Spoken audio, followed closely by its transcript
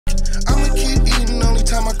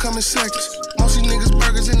come in seconds. Most these niggas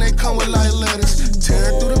burgers and they come with light letters.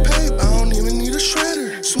 Tearing through the paper, I don't even need a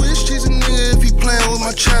shredder. Swiss cheese a nigga if he playing with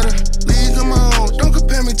my cheddar. League of my own, don't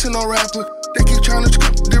compare me to no rapper. They keep trying to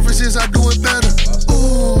the difference is I do it better.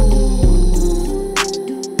 Ooh,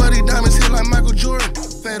 Buddy diamonds hit like Michael Jordan.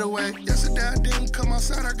 Fade away. Yesterday I didn't come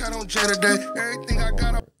outside, I got on J today. Everything I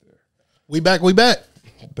got. We back.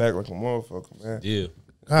 Back like a motherfucker, man. Yeah.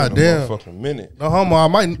 God damn. Motherfucking minute. No homo, I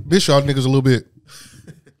might miss y'all niggas a little bit.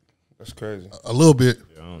 That's crazy. A little bit.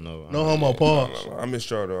 I don't know. No homo, pause. No, I missed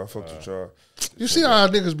y'all though. I fucked with y'all. You see how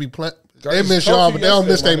niggas be playing? They just miss talked y'all, to but you they don't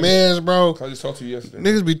miss yesterday, their my mans, bro. I just talked to you yesterday.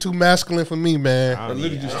 Niggas be too masculine for me, man. I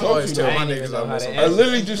literally just I talked always to you. tell my I niggas I miss them. I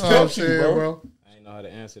literally just You know what I'm talked to you, saying, bro. I ain't know how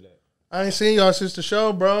to answer that. I ain't seen y'all since the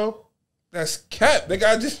show, bro. That's cap. They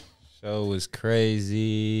got just. Show was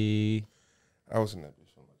crazy. I was in that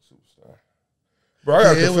bitch like superstar. Bro, I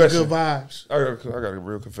got a It was good confession. vibes. I got a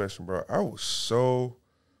real confession, bro. I was so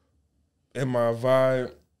in my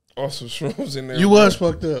vibe. Also, shrooms in there. You bro. was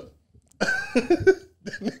fucked up.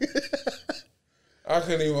 I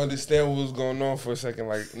couldn't even understand what was going on for a second.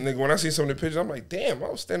 Like, nigga, when I see some of the pictures, I'm like, damn, I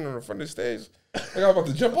was standing in the front of the stage. Like, I was about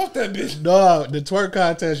to jump off that bitch. Dog, the twerk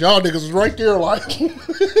contest, y'all niggas was right there, like.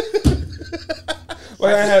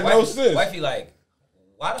 Like, I had no sense. Wifey like,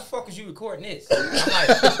 why the fuck was you recording this? I'm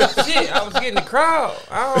like, shit, I was getting the crowd.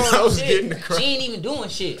 I was getting the crowd. She ain't even doing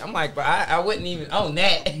shit. I'm like, but I wouldn't even own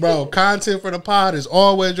that. Bro, content for the pod is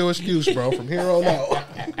always your excuse, bro, from here on out.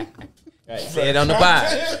 Right, say it on the pod.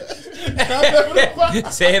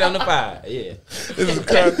 Say it on the pod. Yeah. This is a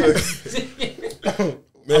contest. Man,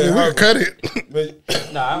 I mean, we can cut it. man,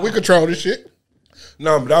 Nah, We control this shit.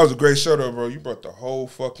 no, but that was a great show, though, bro. You brought the whole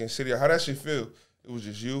fucking city. How that shit feel? It was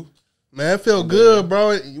just you? Man, it felt good,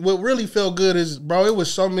 bro. What really felt good is, bro, it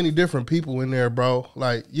was so many different people in there, bro.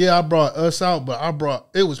 Like, yeah, I brought us out, but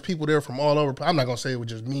it was people there from all over. I'm not going to say it was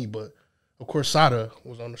just me, but of course, Sada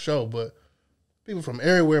was on the show, but people from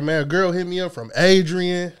everywhere, man. A girl hit me up from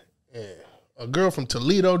Adrian, and a girl from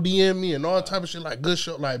Toledo DM'd me, and all type of shit, like, good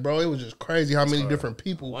show. Like, bro, it was just crazy how many different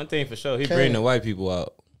people. one thing for sure, he bring the white people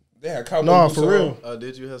out. They had cowboy No, boots for on. real.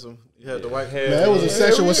 Did you have some? You had the white hair. Man, it was a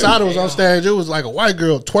section when Sada was on stage. It was like a white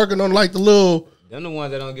girl twerking on like the little, Them the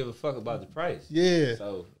ones that don't give a fuck about the price. yeah.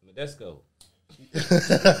 So, Medesco.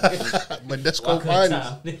 But that's go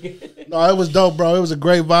finest. No, it was dope, bro. It was a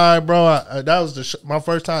great vibe, bro. That was my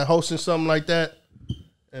first time hosting something like that,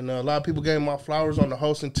 and a lot of people gave me my flowers on the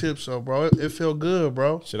hosting tip. So, bro, it felt good,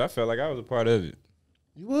 bro. Shit, I felt like I was a part of it.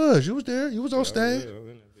 You was there. You was on stage.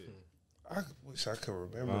 I wish I could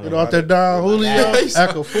remember. Get off that Don Julio, I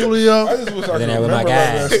Acafulio. just wish I could Then that with remember. my Like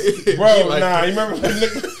guys. that. Bro, nah, you remember when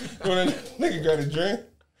that nigga got a drink?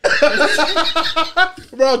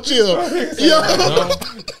 Bro, chill. Yo,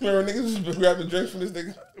 Remember niggas just grabbing drinks from this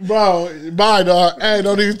nigga? bro, bye, dog. Hey,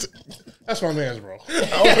 don't even. That's my man's, bro.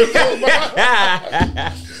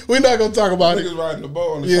 We not gonna talk about it. Niggas riding the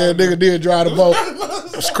boat on the Yeah, side nigga did drive the boat.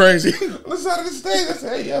 It's crazy. on the side of the stage. I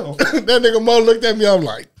said, hey, yo. That nigga Mo looked at me. I'm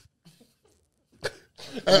like,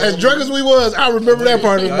 as drunk as we was, I remember that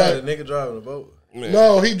part of the I had a night. nigga driving the boat.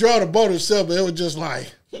 No, he drove the boat himself, but it was just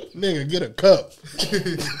like, nigga, get a cup.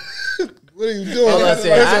 What are you doing? All I There's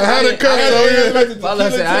said, a hundred cups over here. All I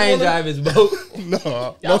said, I ain't drive his boat.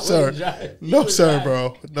 No, sir. No, sir,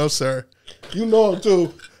 bro. No, sir. You know him,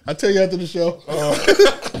 too. I'll tell you after the show.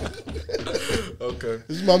 Okay.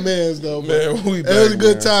 This is my man's, though, man. Man, we It was a back,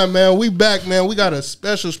 good man. time, man. We back, man. We got a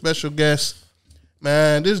special guest.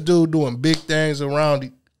 Man, this dude doing big things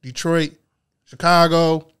around Detroit,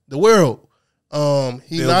 Chicago, the world.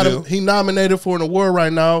 He nominated for an award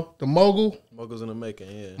right now, the Mogul. Moguls in the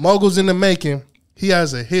making, yeah. Moguls in the Making. He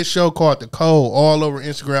has a hit show called The Code all over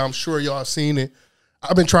Instagram. I'm sure y'all seen it.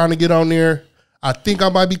 I've been trying to get on there. I think I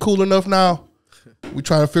might be cool enough now. We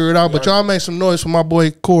trying to figure it out. But y'all make some noise for my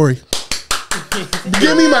boy Corey.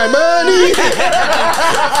 Give me my money.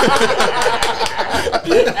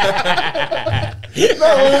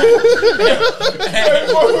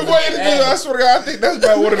 I swear to God, I think that's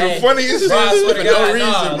about one of the funniest Bro, I things. swear to God,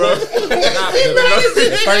 reason, bro.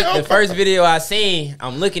 The first video I seen,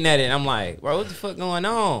 I'm looking at it and I'm like, bro, what the fuck going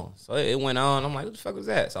on? So it went on. I'm like, what the fuck was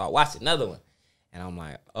that? So I watched another one. And I'm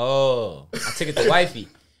like, oh. I took it to wifey.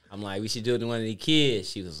 I'm like, we should do it to one of the kids.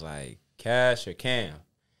 She was like, Cash or Cam?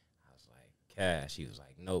 I was like, Cash. She was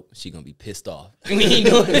like, nope. She gonna be pissed off. We ain't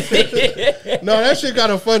doing it. No, that shit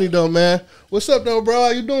kind of funny though, man. What's up though, bro? How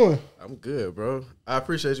you doing? I'm good, bro. I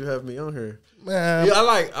appreciate you having me on here. Man,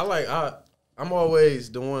 Yeah, I'm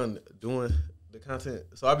always the one doing the content.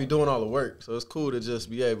 So I be doing all the work. So it's cool to just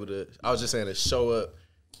be able to, I was just saying, to show up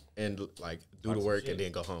and like do the work and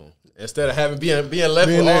then go home instead of having being left Being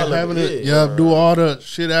with there, all having of it, it. yeah, do all the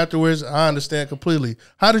shit afterwards. I understand completely.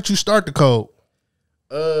 How did you start the code?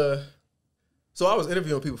 So I was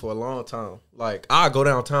interviewing people for a long time. Like I go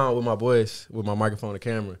downtown with my boys with my microphone and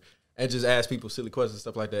camera and just ask people silly questions and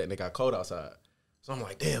stuff like that. And they got cold outside, so I'm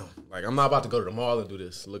like, damn, like I'm not about to go to the mall and do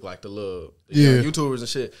this. Look like the young YouTubers and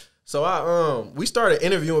shit. So we started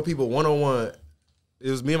interviewing people one-on-one. It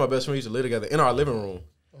was me and my best friend used to live together in our living room.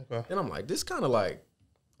 Okay. And I'm like, this kind of like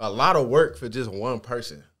a lot of work for just one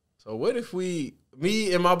person. So what if me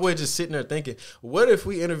and my boy just sitting there thinking, what if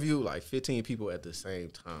we interview like 15 people at the same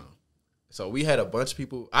time? So we had a bunch of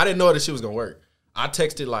people. I didn't know this shit was going to work. I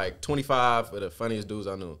texted like 25 of the funniest dudes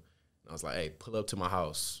I knew. And I was like, hey, pull up to my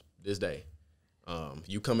house this day.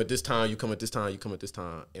 You come at this time, you come at this time, you come at this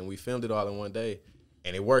time. And we filmed it all in one day.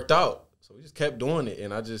 And it worked out. So we just kept doing it.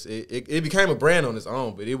 And it became a brand on its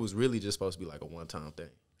own. But it was really just supposed to be like a one-time thing.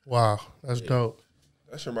 Wow, that's dope.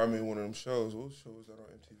 That should remind me of one of them shows. What show was that on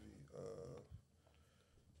MTV?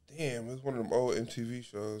 Damn, it was one of them old MTV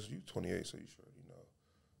shows. You 28, so you sure you know.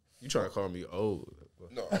 You trying to call me old?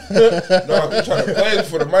 No, I'm trying to play it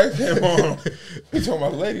for the mic came on. He told my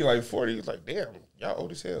lady like 40. He's like, damn, y'all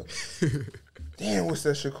old as hell. Damn, what's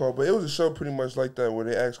that shit called? But it was a show pretty much like that where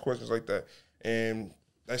they asked questions like that, and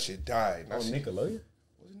that shit died. Oh, Nickelodeon? Was it Nickelodeon?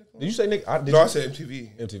 Did you say Nick? I said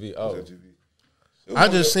MTV. MTV. It Oh, was MTV. I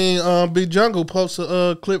just seen Big Jungle post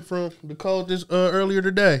a clip from the code this earlier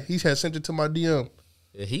today. He had sent it to my DM.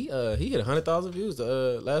 yeah, he hit 100,000 views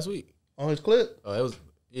last week. On his clip? Oh, it was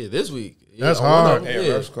this week. Yeah, That's on hard. one Damn, of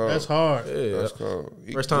them, that's cold. That's hard. yeah, That's cold.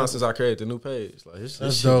 First time since I created the new page. Like this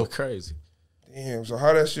That's shit dope. was crazy. Damn. So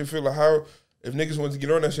how that shit feel? Like how if niggas want to get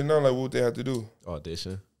on that shit now, like what would they have to do?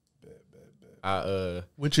 Audition.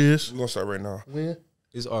 Which is We gonna start right now. when?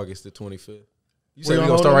 It's August the 25th. You We say we on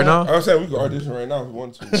gonna start hold right on now? I was saying we can audition right now if we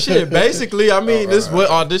want to. Shit, basically, I mean, this is what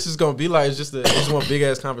auditions gonna be like. It's just one big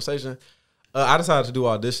ass conversation. I decided to do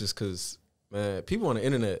auditions because man, people on the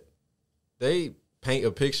internet they paint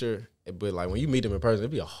a picture, but like when you meet them in person,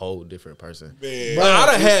 it'd be a whole different person. Man. But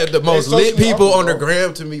I done had the most socially lit people awkward, on the bro.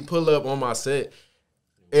 gram to me pull up on my set,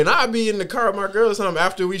 and I be in the car with my girl or something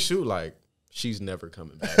after we shoot like. She's never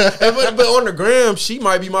coming back. but on the gram, she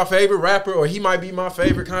might be my favorite rapper or he might be my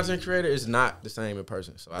favorite content creator. It's not the same in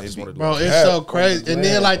person. So I just want to do Bro, it. it's Yeah, so on crazy. the And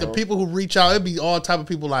then gram, like bro. the people who reach out, it'd be all type of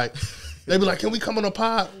people like they be like, can we come on a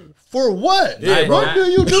pod? For what? Yeah, What bro.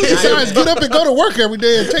 do you do besides get up and go to work every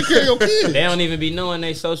day and take care of your kids? They don't even be knowing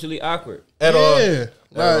they socially awkward. At all. Yeah.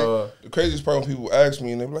 Like, The craziest part when people ask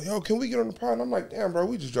me and they be like, "Yo, can we get on the pod?" And I'm like, "Damn, bro,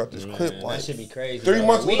 we just dropped this clip. Man, Like, that should be crazy. 3 bro.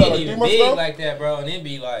 months, We what, ain't like, even 3 months big ago? like that, bro. And then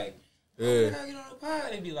be like, Yeah. "Oh, I get on the pod."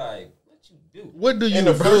 And be like, "What you do?" what do you and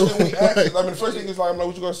the do? first thing we ask, is, the first thing is like, I'm like,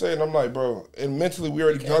 "What you gonna say?" And I'm like, "Bro," and mentally we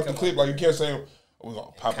already dropped the clip. Like, you can't say we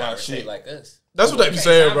gonna pop our Conversate shit. like us. That's what they be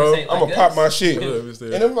saying, bro. Conversate I'm gonna like pop us. my shit.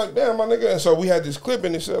 Yeah. And I'm like, damn, my nigga. And so we had this clip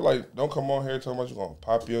and it said, like, don't come on here talking about you gonna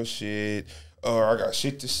pop your shit. Or I got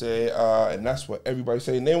shit to say. And that's what everybody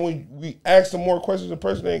say. And then when we ask them more questions in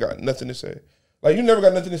person, they ain't got nothing to say. Like, you never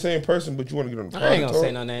got nothing to say in person, but you want to get on the pod I ain't and gonna say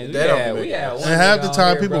talk. no names. That don't We make had sense. one And half nigga the on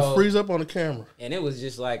time here, people bro, freeze up on the camera. and it was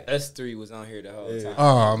just like us three was on here the whole time.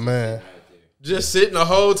 Oh man, Just sitting the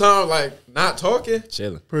whole time, like, not talking.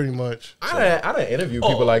 Chilling. pretty much. I done interview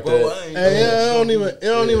people like bro, that. I ain't And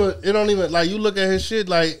it don't even like you look at his shit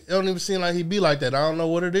like it don't even seem like he be like that. I don't know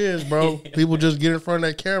what it is, bro. People just get in front of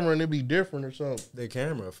that camera and it be different or something. The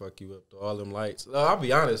camera fuck you up to all them lights. I'll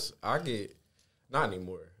be honest, I get, not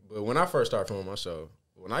anymore, but when I first started filming my show,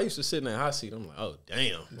 when I used to sit in that hot seat, I'm like, oh,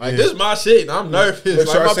 damn. Like, this is my shit, and I'm nervous. Make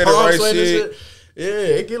sure I Like, my say the palms right swaying and shit. shit. Yeah,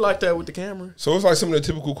 it get like that with the camera. So it's like some of the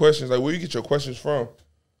typical questions. Like, where you get your questions from?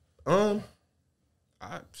 I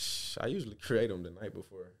usually create them the night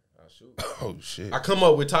before I shoot. Oh, shit. I come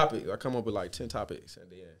up with topics. I come up with like 10 topics,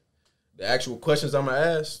 and then the actual questions I'm gonna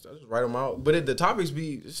ask, I just write them out. But the topics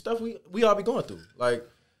be stuff we all be going through. Like,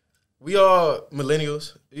 we all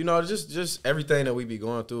millennials, you know, just everything that we be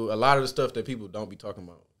going through. A lot of the stuff that people don't be talking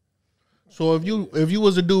about. So if you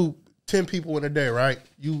was to do 10 people in a day, right?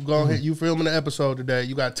 You go ahead, you filming an episode today.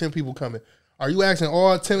 You got 10 people coming. Are you asking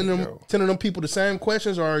all 10 of them people the same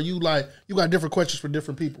questions, or are you like you got different questions for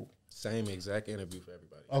different people? Same exact interview for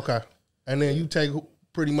everybody. Okay, and then you take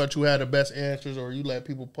pretty much who had the best answers, or you let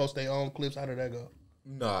people post their own clips. How did that go?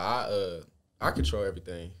 No, I control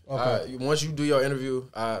everything. Okay. Once you do your interview,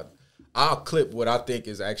 I'll clip what I think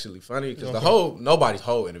is actually funny because Okay. nobody's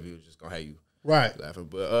whole interview is just gonna have you Right. laughing.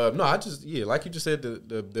 But no, like you just said,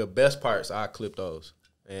 the best parts I clip those.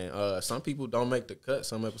 And some people don't make the cut.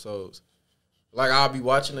 Some episodes Like I'll be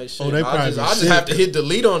watching that shit. Oh, they probably I just sick. have to hit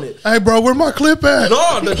delete on it. Hey, bro, where my clip at?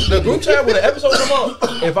 No, the group chat when the episode come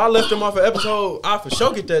up, if I left them off an episode, I for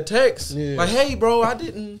sure get that text. Yeah. Like, hey, bro, I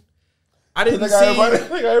didn't They see.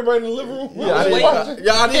 got everybody in the living room. Yeah,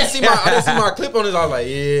 I didn't see my clip on this. I was like,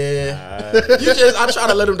 yeah. I try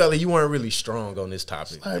to let them know that you weren't really strong on this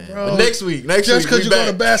topic. Like, Man. bro, But next week, Just because we you go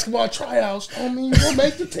to back. basketball tryouts don't mean you gonna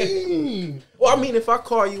make the team. Well, I mean, if I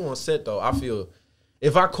call you on set though, I feel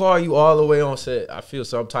if I call you all the way on set, I feel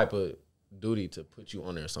some type of duty to put you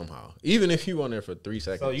on there somehow, even if you on there for 3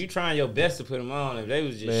 seconds. So you trying your best to put them on. If they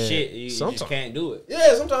was just Man, shit, you just sometimes- can't do it.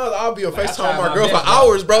 Yeah, sometimes I'll be on Like, I FaceTime tried with my my girl for best, bro.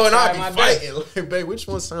 hours, bro, and I I'll tried my be best. fighting. Like, babe, which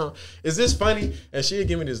one sound? Is this funny? And she'll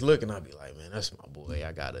give me this look, and I'll be like, man, that's my boy.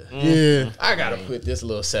 I gotta put this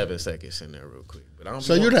little 7 seconds in there real quick. But I don't.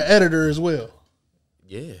 So you're the editor as well.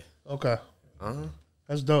 yeah, Okay,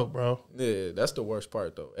 that's dope, bro. yeah. That's the worst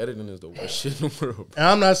part though. Editing is the worst shit in the world. Bro. And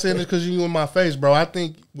I'm not saying this because you in my face, bro. I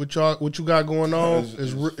think what you got going on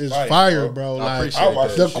is fire, fire, bro. bro. I Like appreciate I watch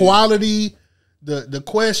that. the shit. quality, the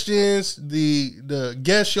questions, the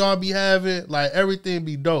guests y'all be having, like everything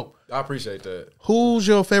be dope. I appreciate that, Who's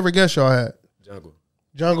your favorite guest y'all had? Jungle,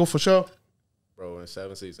 Jungle for sure. bro. In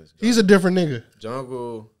 7 seasons, He's a different nigga.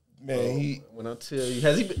 Jungle. Man, When I tell you,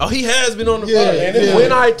 has he been? Oh, he has been on the Yeah, podcast. yeah.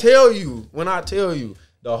 When I tell you,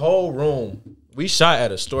 the whole room. We shot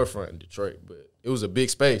at a storefront in Detroit, but it was a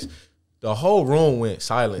big space. The whole room went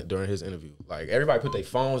silent during his interview. Like everybody put their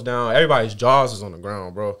phones down. Everybody's jaws was on the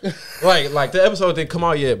ground, bro. like the episode didn't come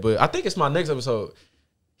out yet, but I think it's my next episode.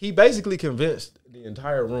 He basically convinced the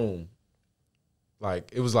entire room.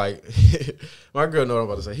 Like it was like my girl know what I'm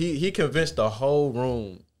about to say. He convinced the whole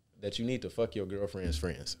room that you need to fuck your girlfriend's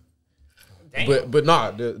friends. Damn. But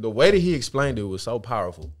nah, the way that he explained it was so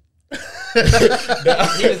powerful. He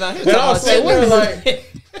was on his And I was sitting there like, like,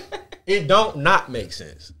 it don't not make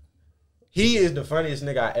sense. He is the funniest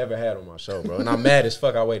nigga I ever had on my show, bro. And I'm mad as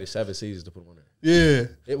fuck I waited 7 seasons to put him on there.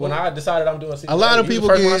 Yeah. When I decided I'm doing season A lot of 8, he was people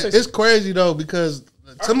the first one I get said- it's crazy though because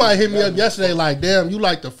somebody hit me up yesterday like, damn, you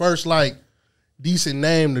like the first like decent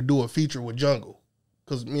name to do a feature with Jungle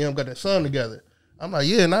because me and him got that song together. I'm like,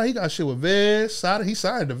 yeah, now he got shit with Vez, Sada. He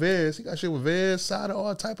signed to Vez. He got shit with Vez, Sada,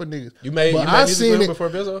 all type of niggas. You made But music with him before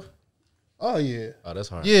Bizzo? Oh yeah, Oh, that's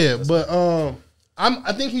hard. yeah. But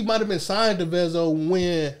I think he might have been signed to Vezo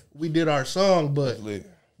when we did our song, but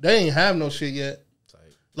they ain't have no shit yet.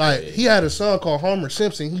 Like he had a song called Homer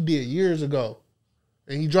Simpson he did years ago,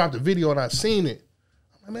 and he dropped a video and I seen it.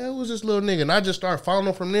 I'm like, man, who's this little nigga? And I just started following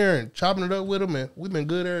him from there and chopping it up with him, and we've been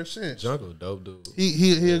good ever since. Jungle, dope dude.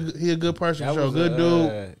 He a good person, that show, was good dude.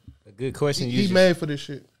 a good question. He made for this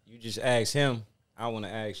shit. You just asked him. I want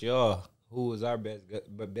to ask y'all who was our best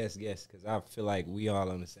guest because I feel like we all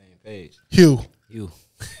on the same page. Hugh. You.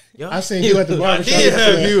 I seen you at the barbershop. did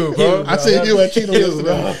have you, bro. I seen you at Cheeto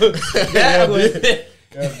yesterday. That was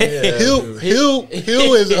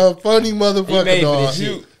Hugh is a funny he motherfucker, made for dog. this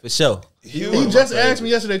shit for sure. He just asked me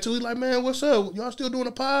yesterday too. He's like, man, what's up? Y'all still doing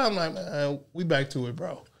a pie? I'm like, man, we back to it,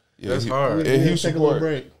 bro. That's hard. And he take a little support.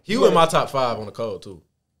 break. He was in my top 5 on the code, too.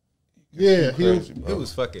 Yeah, Hugh. Crazy, bro. He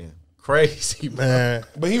was fucking crazy, bro. Man,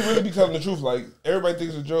 But he really be telling the truth. Like everybody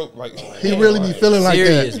thinks it's a joke. Like he really be feeling like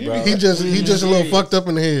Serious, that. bro. He just a little Serious. fucked up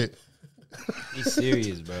in the head. He's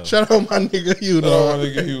serious, bro. Shout out my nigga Hugh, Oh, dog. my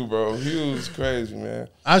nigga Hugh, bro. Hugh was crazy, man.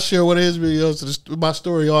 I share one of his videos to my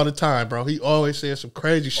story all the time, bro. He always says some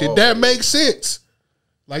crazy shit that makes sense.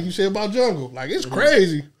 Like you said about Jungle, like it's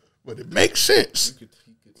crazy, but it makes sense. He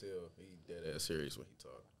could tell he dead ass serious when he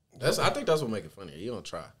talk. I think that's what make it funny. He don't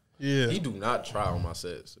try. Yeah, He do not try on my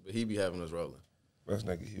sets, but he be having us rolling. That's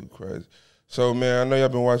nigga Hugh crazy. So man, I know y'all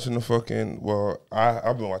been watching the fucking. Well,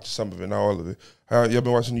 I've been watching some of it, not all of it. Y'all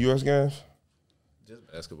been watching the U.S. games? Just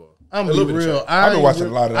basketball. I'm A gonna little be bit of real. track. I've been watching a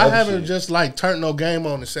lot of I other haven't shit. just like turned no game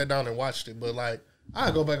on and sat down and watched it, but like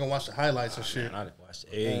I go back and watch the highlights and shit. I watch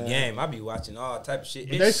every game. I be watching all type of shit.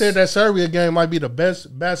 They said that Serbia game might be the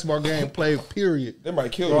best basketball game played. Period. They might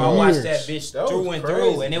kill Bro, I you. watched years. that bitch That through was and crazy.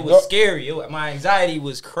 through, and it was Yup. scary. My anxiety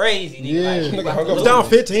was crazy. Nigga. Yeah. Like, we Nigga about hung to up It was lose. down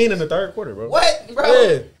 15 in the third quarter, bro. What, bro?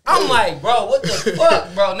 Yeah. I'm like, bro, what the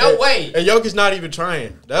fuck, bro? No way. And Jokic not even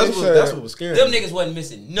trying. That's what was scary. Them niggas wasn't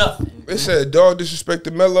missing nothing. They said dog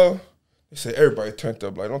disrespected Melo. They said everybody turned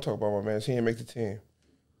up. Like, don't talk about my man. He ain't make the team.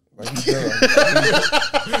 Like, he's done.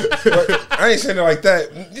 But I ain't saying it like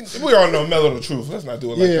that. We all know Melo the truth. Let's not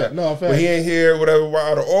do it like Yeah, that. no, but he ain't here. Whatever.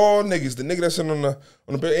 Out of all niggas, the nigga that's sitting on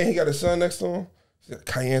the bed, and he got his son next to him. He got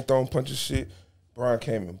Cayenne throwing punches shit. Brian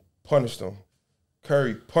came and punished him.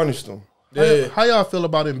 Curry punished him. Yeah. How y'all feel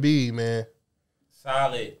about Embiid, man?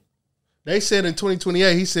 Solid. They said in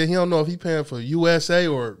 2028, he said he don't know if he paying for USA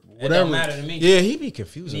or It whatever. don't matter to me. Yeah, he be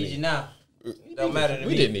confusing Need you me. now. Don't matter to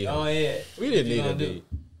We me. didn't need Go ahead. We didn't need What you Embiid.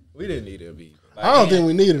 We didn't need Embiid. I don't think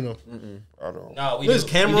we needed him. I don't. No, we This do.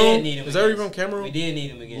 Cameroon? We did need him. Is that against- from Cameroon? We did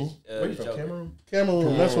need him against Where you the from, Joker. Cameroon?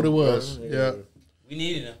 Cameroon, that's what it was. Yeah. We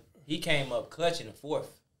needed him. He came up clutch in the fourth.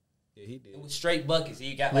 Yeah, he did. It was straight buckets.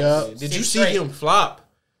 He got like Yeah. Did six you see straight. him flop?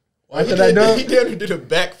 After He that did, dunk? he did a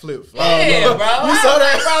backflip flop. Yeah, bro. You saw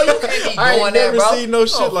that? Bro, you can't be I ain't doing that, never bro. seen no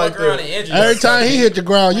shit Don't like fuck around that. and injure Every yourself. time he hit the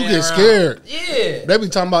ground, you Playing get around. scared. Yeah. They be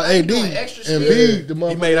talking about AD doing extra and shit. B. The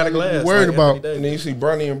He made out of glass. Worried like about. Anthony Davis. And then you see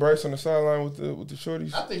Bronny and Bryce on the sideline with the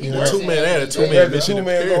shorties. I think he Yeah. worse. Two-man, they had a They two-man better than mission. 2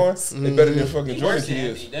 man going. appearance. They better than fucking He Jordan worse than he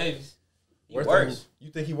Anthony is. Davis. He Worse worse. than-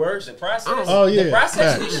 You think he worse? The process. Oh, yeah. The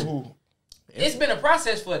process. Facts. Who? It's been a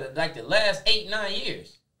process for like the last 8-9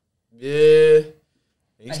 years. Yeah.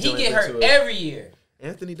 Like, he get hurt every year.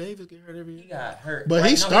 Anthony Davis get hurt every He year. got hurt. But he Right,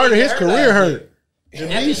 no, started didn't his get career last hurt. year. He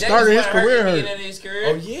Anthony Davis started his wasn't hurt career at the hurt. beginning of his career.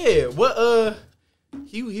 Oh yeah. What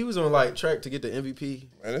he was on like track to get the MVP.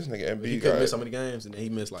 Man, this nigga He MB couldn't got miss so many games, and then he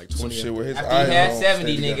missed like some 20. shit with his After eyes he had on,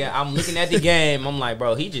 70, stay nigga, together. I'm looking at the game. I'm like,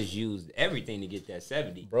 bro, he just used everything to get that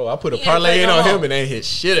 70. Bro, I put a He ain't parlay play in no on more. him and ain't hit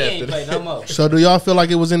shit He after ain't play that. no more. So do y'all feel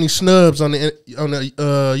like it was any snubs on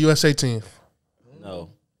the USA team? No.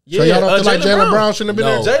 So y'all don't feel like Jaylen Brown shouldn't have been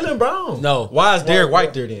No. there? Jaylen Brown. No. Why is Derek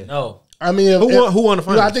White there then? No. I mean, Who won the I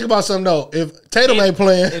finals? think about something though. If Tatum ain't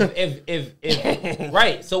playing, If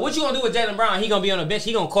right. So what you gonna do with Jaylen Brown? He gonna be on the bench.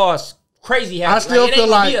 He gonna cause crazy havoc. I still it feel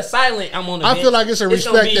ain't gonna like- be a silent. I'm on the I bench. feel like it's a gonna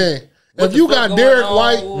respect be, thing. what If the you fuck got going Derek on?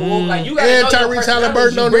 White like you gotta and know your Tyrese personalities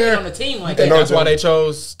Halliburton you on bring there. on the team like You think that. that's why they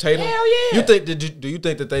chose Tatum? Hell yeah. You think do you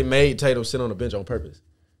think that they made Tatum sit on the bench on purpose?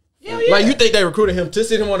 Hell yeah. Like you think they recruited him to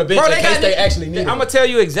sit him on the bench Bro, in case they actually need him? I'm gonna tell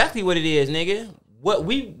you exactly what it is, nigga. What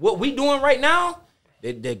we doing right now?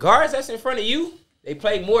 The guards that's in front of you, they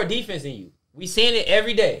play more defense than you. We seeing it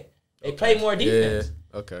every day. They play more defense.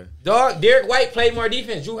 Yeah. Okay. Dog, Derek White played more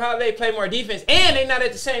defense. Drew Holiday played more defense, and they not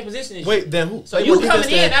at the same position as you. Wait, then who? So Wait, you what defense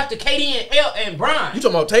coming in then? after KD and Brian? You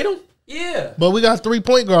talking about Tatum? Yeah. but we got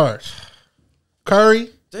 3-point guards: Curry,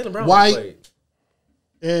 Jaylen Brown White, played.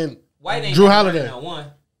 and White ain't Drew never Holiday. running on one.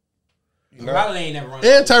 Drew Holiday ain't never run.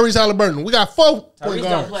 and Tyrese Halliburton. We got 4-point Tyrese don't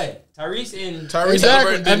guards. play. Tyrese and Tyrese Exactly.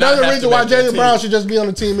 Halliburton did not Another have reason to why make that Jaylen team. Brown should just be on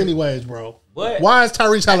the team anyways, bro. But Why is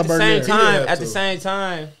Tyrese at the Halliburton same there? time, have at the to. same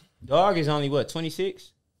time, Dog is only what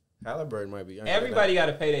 26. Halliburton might be. younger Everybody got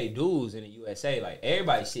to pay their dues in the USA. Like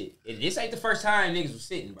everybody sit. This ain't the first time niggas was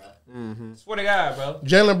sitting, bro. Swear to God, bro.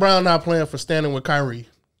 Jaylen Brown not playing for standing with Kyrie.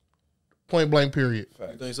 Point blank. Period. than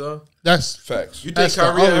that. You think so? That's Facts. You think That's the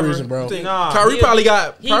Kyrie only ever? reason, bro. You think Nah, Kyrie probably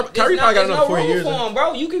got. Kyrie probably got there's another 4 room years. for him,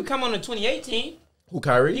 bro. You can come on the 2018. Who He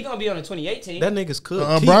Kyrie? gonna be on the 2018. That nigga's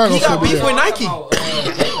cooked. Brian he gonna got still beef be with there. Nike.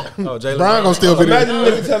 Oh, Jaylen Brian gonna still be there. Imagine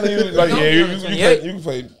a nigga telling you like, He gonna yeah, be you on the can 28.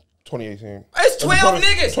 play 2018. It's 12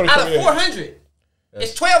 niggas out of 2028. 400.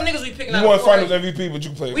 It's 12 niggas we picking out You of won Finals 400. MVP, but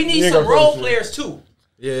you play. We you need ain't some gotta play role this year. players too.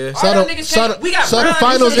 Yeah. So All the- them niggas so can't- the- we got so the Brian,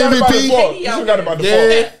 Finals you You forgot about the MVP? default. You forgot about the Yeah.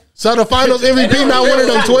 default. So the Finals MVP not one of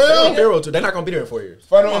them 12. They're not gonna be there in 4 years.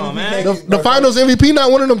 Final Come on, MVP. man. can't The get- Finals MVP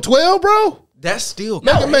not one of them 12, bro. That's still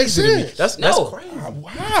Make it make crazy to me. sense. That's No. crazy.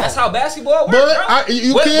 That's how basketball works, But bro.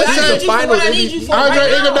 you What- can't what I say need you for, Finals what I need you for Andre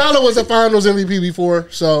right now. Iguodala was a Finals MVP before,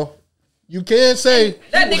 so you can't say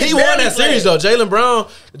That nigga He won barely that series played. though.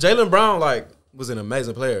 Jaylen Brown like was an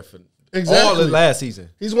amazing player for all Exactly. of last season.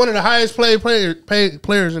 he's one of the highest paid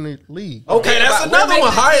players in the league. Okay, that's We're another making one.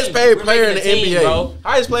 a Highest team. paid We're player in the making a team, NBA. bro.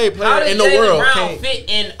 Highest paid How player does in the Jaylen world. Brown Can't- fit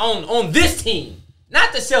in on this team?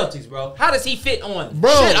 Not the Celtics, bro. How does he fit on?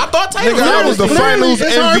 Bro, Shit, I thought Tatum Nigga, I was the clearly Finals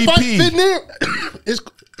it's hard MVP. fitting in. It's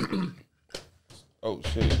Oh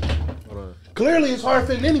shit. clearly it's hard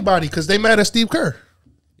fitting anybody because they mad at Steve Kerr.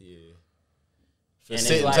 And it's,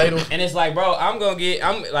 Sitting like, Tatum. and it's like, bro, I'm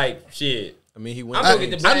like, shit. I mean, he went. I'm gonna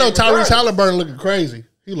get the I know blame Tyrese regardless. Halliburton looking crazy.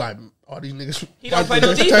 He like all these niggas. He don't play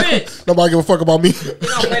no defense. Nobody give a fuck about me. He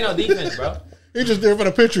don't play no defense, bro. He just there for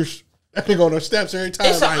the pictures. That nigga on the steps every time.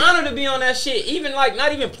 It's an like, honor to be on that shit. Even like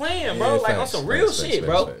not even playing, bro. Yeah, like on facts, some real facts, shit, facts,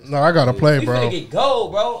 bro. facts. no, I gotta play, We bro. finna get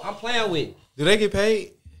gold, bro. I'm playing with. Do they get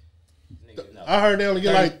paid? Nigga, no. I heard they only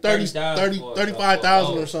get like 30, 30,000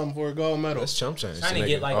 35,000 for or something for a gold medal. That's chump change. Trying to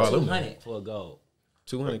get like 200 for a gold.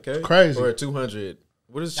 200K. Crazy. Or 200.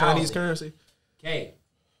 What is Chinese currency? K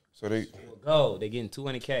So they. for a gold. They getting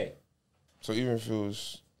 200K. So even if it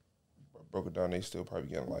was broke it down, they still probably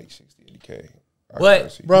getting like 60, 80K.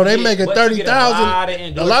 But- Bro, they Yeah, making but you get a lot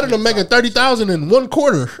 30,000. of A lot of them making 30,000 in one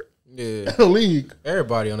quarter Yeah. in the league.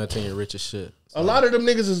 Everybody on that team rich as shit. A lot of them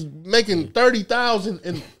niggas is making 30,000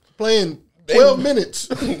 and playing 12 minutes.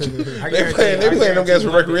 I They guarantee- playing I them guys guarantee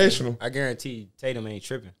for recreational. I guarantee Tatum ain't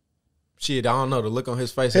tripping. Shit, I don't know. The look on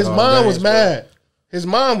his face. His at all mom games, was bro. mad. His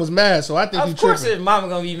mom was mad, so I think he Of course, tripping. his mama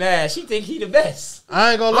gonna be mad. She think he the best.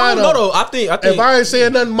 I ain't gonna I lie don't know though. though. I think If I ain't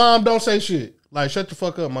saying nothing, mom, don't say shit. Like, shut the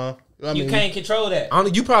fuck up, mom. I You mean, can't control that. I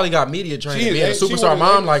don't, you probably got media training, She being a is- she superstar was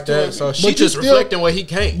mom an like that. agent So too. she But you just still- reflecting what he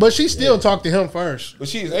can't. but she still talked to him first. But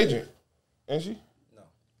she is agent, ain't she? No.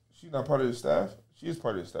 She's not part of the staff. She is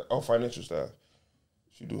part of the staff. Oh, financial staff.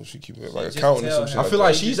 She keep it like just accounting or tell some him. shit. I like feel that.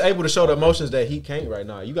 like she's able to show the emotions that he can't right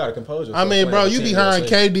now. You got to compose yourself. I mean, bro, playing you the team behind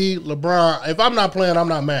USA. KD, LeBron. If I'm not playing, I'm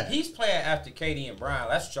not mad. He's playing after KD and Brown.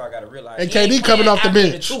 That's what y'all gotta realize. And He ain't KD coming playing off the after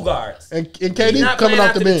bench. two guards. And He's KD not coming playing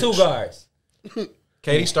off the after bench. two guards.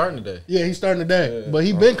 KD starting today. Yeah, he's starting today. But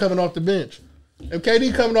he been coming off the bench. If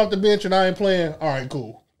KD coming off the bench and I ain't playing, all right,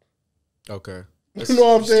 cool. Okay. You know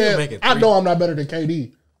what I'm Still saying? making I three- know I'm not better than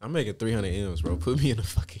KD. I'm making 300 M's, bro. Put me in the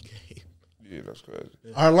fucking game. Yeah, that's crazy.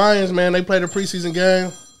 Our Lions, man, they played a preseason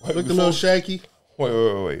game. Wait, Looked a little shaky.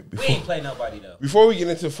 Wait. We ain't play nobody though. Before we get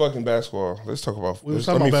into fucking basketball, let's talk about. We was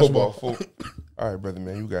talking about football. All right, brother,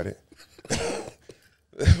 man, you got it.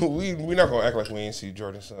 we not gonna act like we ain't see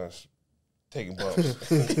Jordan's sons taking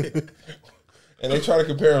bumps, and they try to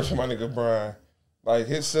compare him to my nigga Brian. Like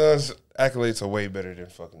his son's accolades are way better than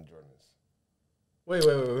fucking Jordan's. Wait.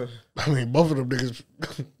 I mean, both of them niggas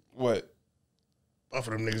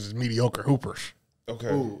is mediocre hoopers. Okay,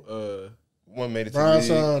 Ooh, one made it to the Brian's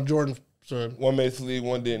league. son, Jordan's son. One made it to the league.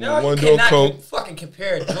 One didn't. No, you one doing cannot coke. fucking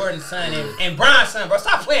compare Jordan's son and Brian's son, bro.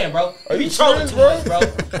 Stop playing, bro. Are You you be trolling serious, too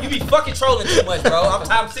much, bro. You be fucking trolling too much, bro.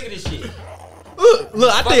 I'm sick of this shit. Look,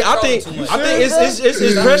 I think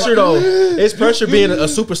it's pressure though. It's pressure being a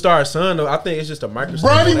superstar son though. I think it's just a microscope.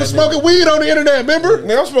 Bronny was smoking weed on the internet, remember?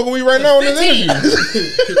 Man, I'm smoking weed right now in this 15.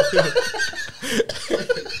 interview.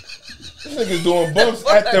 This nigga's doing bumps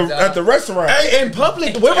at the restaurant. Hey, in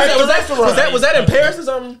public. Where was that? Was that in Paris or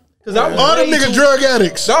something? Because I was All them way niggas too- drug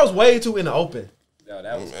addicts. That was way too in the open. No,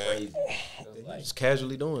 that was crazy. It was like, Just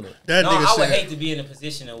casually doing it. That no, nigga I would said, hate to be in a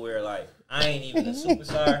position of where like I ain't even a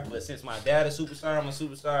superstar, but since my dad a superstar, I'm a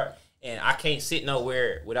superstar, and I can't sit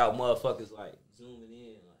nowhere without motherfuckers like zooming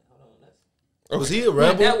in. Like, hold on, that's Was he a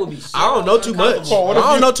rebel? that would be so I don't know too much. uncomfortable. What I if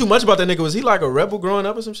don't you- know too much about that nigga. Was he like a rebel growing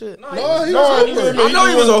up or some shit? No, No, he No, was he a hooper. was- I know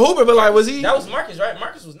he was a hooper, but like, was he? that was Marcus, right?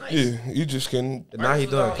 Marcus was nice. Yeah, you just couldn't. Now he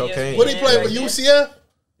doing cocaine. What he played for UCF?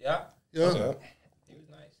 Yeah, Yeah. Yeah. he was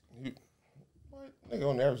nice. What? Nigga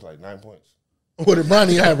on average like 9 points. What did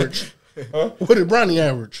Bronny average? Huh? What did Bronny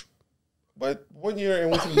average? But 1 year and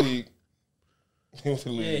went to the league. He went to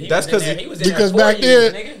the Yeah, league. he That's was in 'cause there. he- He was in there Because 4 back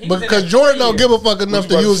years, then, nigga. He was in because there Jordan 4 don't years. give a fuck enough you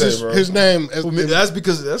to about to use say, bro? his name as That's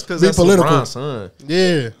because Be that's political. LeBron's son.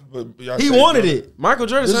 yeah. But y'all He say, wanted bro, it. Michael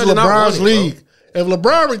Jordan's This is son did not want LeBron's it, league. If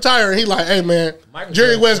LeBron retired, he like, hey man, Michael Jerry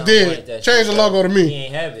Jordan West don't did want that change shit, the logo to He me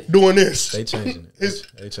ain't have it. doing this. They changing it. It's-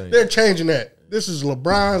 They changing They're it. changing that. This is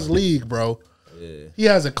LeBron's league, bro. Yeah. He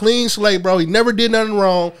has a clean slate, bro. He never did nothing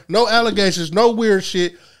wrong. No allegations, no weird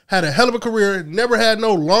shit. Had a hell of a career. Never had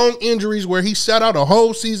no long injuries where he sat out a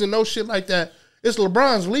whole season. No shit like that. It's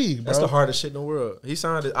LeBron's league, bro. That's the hardest shit in the world. He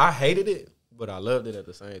signed it. I hated it, but I loved it at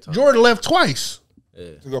the same time. Jordan left twice.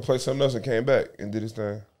 Yeah. to go play something else and came back and did his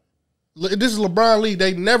thing. This is LeBron league.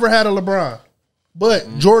 They never had a LeBron.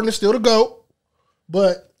 But Jordan is still the GOAT.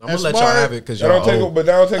 But I'm gonna as let y'all far- have it because That y'all don't take, old. but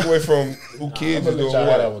that don't take away from who kids I'm is gonna doing let y'all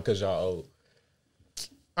have that what. one because y'all old.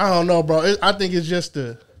 I don't know, bro. I think it's just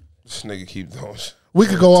the. This nigga keep doing shit. We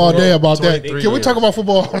could go all day about that. 23 Can we talk years. about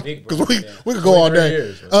football? Big Because bro, we yeah. we could go all 23 day.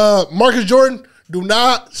 years, man. Marcus Jordan, do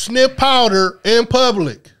not sniff powder in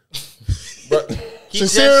public. But Keep that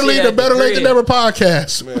Sincerely, shit the at Better Late Than crib. Never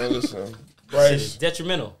podcast. man, listen, Shit Bryce, is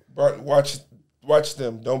detrimental. watch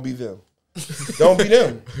them. Don't be them. Don't be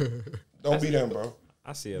them. Don't be them, bro.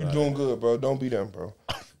 I see it. You doing good, bro. Don't be them, bro.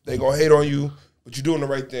 They gonna hate on you, but you doing the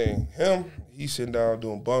right thing. Him, he's sitting down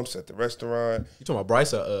doing bumps at the restaurant. You talking about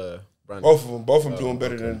Bryce or Brandon? Both of them doing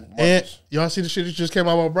better than And Marcus. y'all see the shit that just came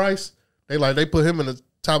out about Bryce? They put him in the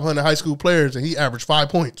top 100 high school players, and he averaged 5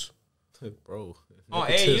 points. Bro, On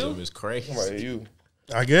nepotism AAU? is crazy. I'm like, hey, you.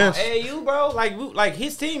 I guess. AAU, bro, like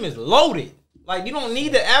his team is loaded. Like you don't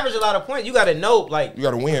need to average a lot of points. You got to know, like You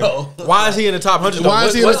gotta win. Why is he in the top 100? Why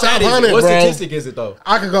is he in the top 100, What bro? statistic is it though?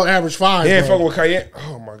 I could go average 5. He ain't bro. fucking with Cayenne.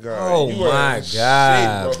 Oh my god. Oh You are my shit,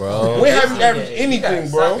 God, bro. When have you averaged You anything,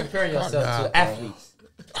 gotta bro? Stop comparing yourself to athletes.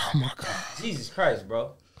 Oh my god. Jesus Christ,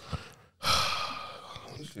 bro.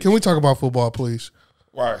 Can we talk about football, please?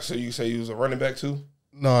 Why? So you say you was a running back too?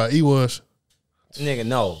 No, he was. Nigga,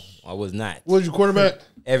 no, I was not. What was your quarterback?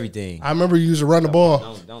 Everything. I remember you used to run the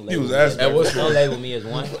ball. Don't He label was me asking. as, don't label me as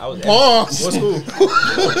one. I was Pause. What school?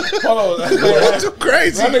 Hold on. That's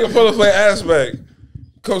crazy. That nigga Polo play ass back.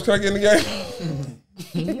 Coach, can I get in the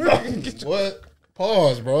game? What?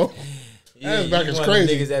 Pause, bro. That back you is one of the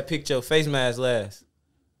crazy. niggas that picked your face mask last.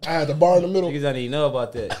 I had the bar in the middle. Niggas don't even know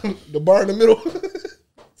about that. The bar in the middle.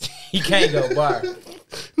 He can't go bar.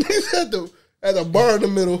 Niggas had the bar in the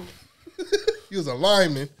middle. He was a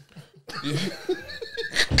lineman. I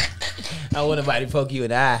don't want nobody to poke you in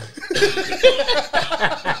the eye.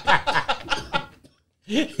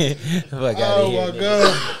 Fuck out Oh of here. my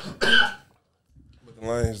god. With the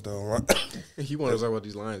Lions though, You want to talk about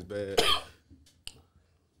these Lions bad?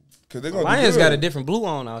 because they're gonna. Lions do got good. a different blue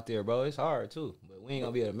on out there, bro. It's hard too, but we ain't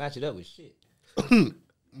gonna be able to match it up with shit.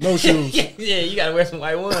 No shoes. Yeah, you gotta wear some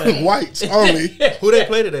white ones. Whites only. Who they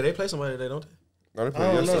play today? They play somebody today, don't they? No, they I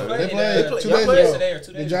played don't know. yesterday. They played 2 y'all days played ago. yesterday or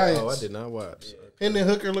 2 The days Giants. Oh, I did not watch. Hendon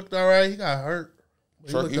Hooker looked all right. He got hurt. But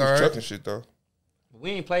he Truck, looked he all was right. trucking shit though.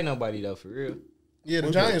 We ain't play nobody though, for real. Yeah, the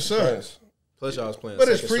We Giants played suck. Giants. Plus, y'all was playing. But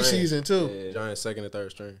it's second string. preseason too. Yeah. Giants second and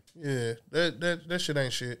third string. Yeah, that shit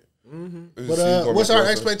ain't shit. This But season gonna what's be our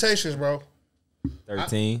closer. expectations, bro?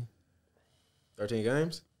 13. 13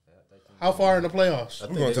 games. How far in the playoffs? I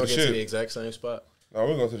think going they're to gonna the get to shit. the exact same spot. No,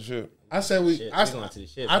 we're going to the shit. I said we. Shit, I, we going to the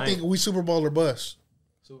shit. I think we Super Bowl or bust.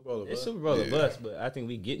 Super Bowl. it's It's Super Bowl or bust, but I think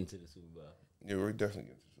we getting to the Super Bowl. Yeah, we're definitely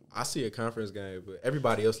getting to the Super Bowl. I see a conference game, but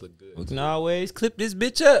everybody else look We good. can always clip this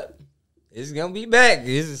bitch up. It's gonna be back.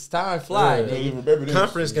 This is time fly, Yeah. nigga. Remember this.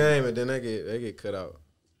 Conference game, and then they get cut out.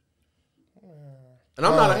 And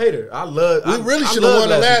I'm not a hater. I love. We I really should have love won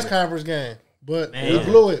the last season. conference game, but we Man.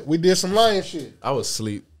 blew it. We did some lion shit. I was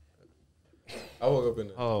asleep. I woke up in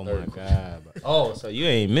the Oh my third god. Bro. Oh, so you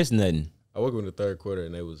ain't missed nothing. I woke up in the third quarter,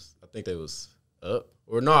 and I think they was up.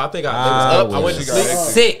 Or no, I think they Ah, was up. I went to well,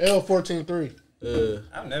 sleep. Sick. L 14-3.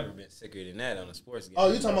 I've never been sicker than that on a sports game.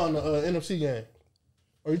 Oh, you talking about the NFC game?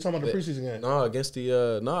 Or you talking about the preseason game? No, against the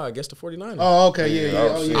 49ers. Oh, okay, yeah, Yeah, yeah. I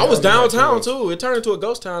Oh, was- yeah. I was yeah, downtown yeah. too. It turned into a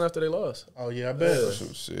ghost town after they lost. Oh yeah, I bet. That shit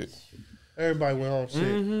was sick. Everybody went home sick.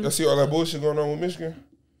 Mm-hmm. Y'all see all that bullshit going on with Michigan?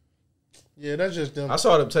 Yeah, that's just them. I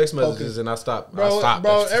saw the text messages and I stopped. Bro, I stopped.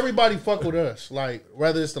 bro, that shit. everybody fuck with us. Like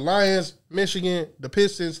whether it's the Lions, Michigan, the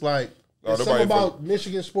Pistons. Like No, it's nobody something about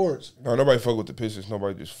Michigan sports. No, nobody fuck with the Pistons.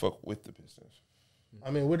 Nobody just fuck with the Pistons. I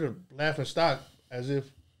mean, we're the laughing stock as if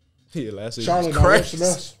Yeah, last season Charlotte was don't crazy.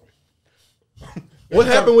 listen to us. What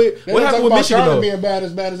happened with They what don't happened talk with about Michigan Charlotte though? being bad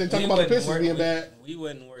as they talk about the Pistons being bad. We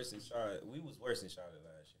wasn't worse than Charlotte. We was worse than Charlotte last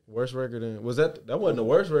Worst record in was that wasn't the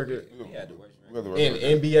worst record year. We had the worst We had the record. worst in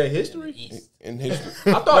record NBA history? East. in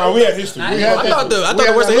history. I thought No, we had history. I We had I thought the we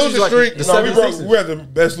had worst that in history losing was like streak. the no, we, broke, 76ers. we had the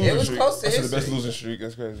best losing was streak. close to I said the best history. losing streak.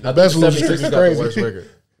 That's crazy. The best losing 76ers streak is got the crazy. worst record.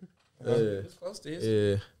 It was close to his.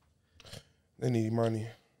 Yeah. They need money.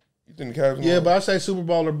 You think the Cavs? Yeah, gonna- but I say Super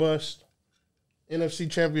Bowl or bust. NFC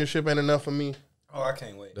Championship ain't enough for me. Oh, I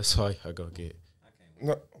can't wait. That's all I go get.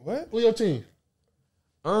 no, what? Who your team?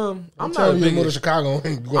 I'm not telling the you to go to biggest. Chicago.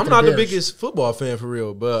 And go I'm for not the Bears. biggest football fan for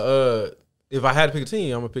real, but if I had to pick a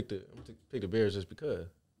team, I'm gonna pick the Bears just because.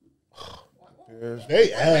 Bears. They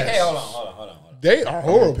Hey, hold ass. on. They are I'm gonna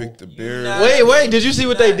horrible. pick the Bears. not- Wait, did you see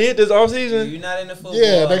what they did this offseason? You not in the football.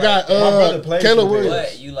 Yeah, they got brother plays Caleb for the Williams.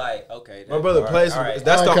 But you like okay. My brother plays. All right.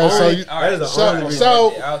 That's the Okay, only. so you- that is the So, only. so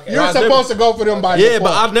Okay. you're I've supposed to go for them by yeah, default.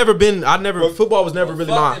 but I've never been. Football was never really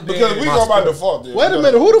fuck my. the Because we my go by sport. default. Then. Wait a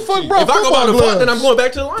minute, who the fuck brought If I go football by the gloves? fuck, then I'm going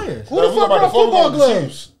back to the Lions. Who the we fuck go by brought default, we football go to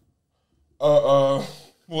the gloves?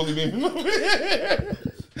 Willie Beeman.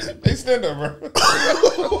 They stand up, bro.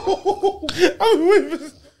 I'm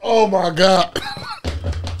waiting. Oh my god!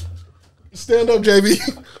 Stand up, JB.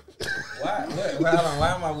 Why? Hold on. Why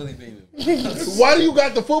am I Willie Beeman? Why do you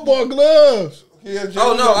got the football gloves?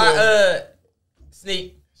 Oh no,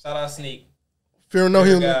 Sneak. Shout out Sneak. Fear no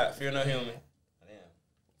human. Fear no human. Damn.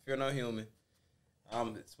 Fear no human.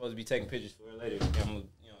 I'm supposed to be taking pictures for her later. You know what I'm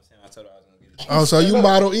saying? I told her I was gonna get it. Oh, so you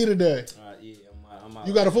Model E today? Yeah, I'm out.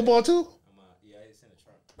 You got a football too? Yeah, it's in the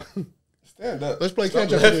trunk. Stand up. Let's play Stop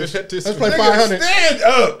catch up. laughing Let's at this play nigga. 500. Stand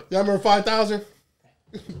up. Y'all remember 5,000?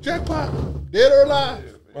 Jackpot. Dead or alive?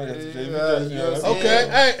 I got the JV jersey on. Yeah. Okay.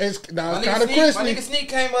 Hey, it's now My it's nigga kind of Sneak, my crispy. nigga Sneak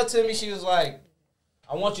came up to me. She was like,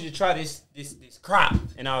 "I want you to try this crop,"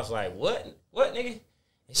 and I was like, "What, nigga?"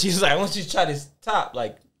 And she was like, "I want you to try this top.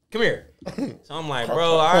 Like, come here." So I'm like,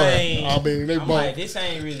 "Bro, I ain't." I mean, they I'm both. like, "This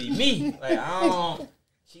ain't really me. Like, I don't."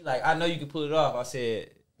 She like, "I know you can pull it off." I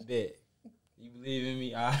said, "Bet. You believe in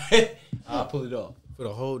me? I'll pull it off." For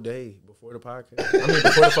the whole day before the podcast. I mean,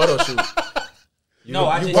 before the photo shoot. No,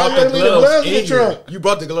 I just- brought Why you the leave the gloves gloves in in the trunk? here. You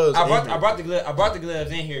brought the gloves. I in brought here. I brought the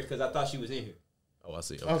gloves in here because I thought she was in here. Oh, I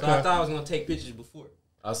see. Okay. So I thought I was gonna take pictures before.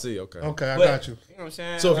 I see. Okay. Okay, I But, got you. You know what I'm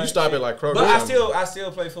saying? So if you stop at like Kroger, But I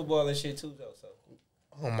still play football and shit too though. So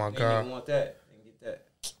Oh my they god. want that. They can get that.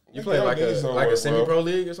 you play like a semi-pro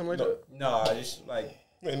league or something like that. No, I just like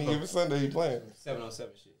Man, he give it Sunday. He playing. 7-on-7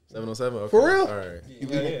 shit. 707. Okay. For real? All right.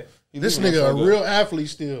 Yeah. This nigga a real athlete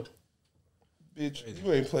still. Bitch,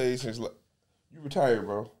 you ain't played since you retired,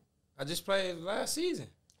 bro. I just played last season.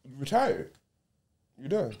 You retired. You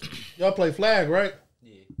done. Y'all play flag, right?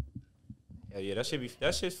 Yeah. Hell yeah, that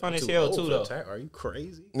shit's fun as Too hell old too for though. attack. Are you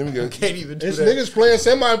crazy? Let me go. Can't even do It's that. niggas playing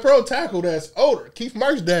semi-pro tackle that's older. Keith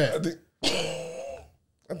Murray's dad.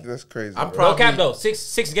 I think that's crazy. I'm bro. proud- No cap though.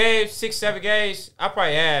 6 games, 7 games. I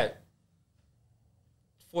probably had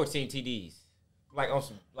 14 TDs. Like on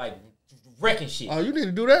some like wrecking shit. Oh, you need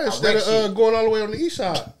to do that instead wreck of shit. going all the way on the east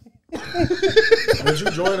side. Would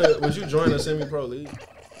you join a semi-pro league?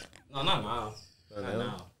 No, not now. I Not know.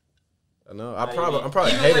 now. I know. Like, I'm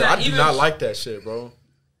probably a even hater. when I do even- not like that shit, bro.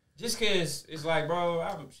 Just cause it's like, bro,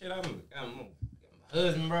 I'm a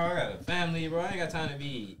husband, bro. I got a family, bro. I ain't got time to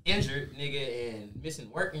be injured, nigga, and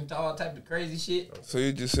missing work and all type of crazy shit. So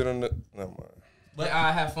you just sit on the. Never mind. But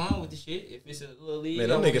I have fun with the shit. If it's a little league, Man,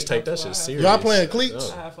 them I wanna niggas take go that to, shit I have serious. Y'all playing cleats?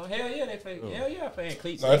 fun. I have fun. Hell yeah, they play. Hell yeah, I playing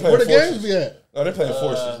cleats. No, they Where the playing games forces. be at? No, they playing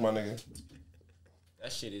forces, my nigga.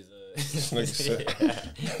 That shit is Nigga said,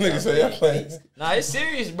 nigga said, y'all playing. Nah, it's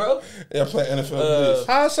serious, bro. Y'all playing NFL Blitz.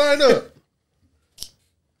 How I sign up?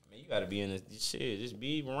 Man, you gotta be in this shit. Just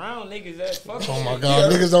be around niggas that fuck. Oh my god,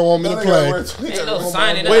 niggas don't want me to play. Ain't no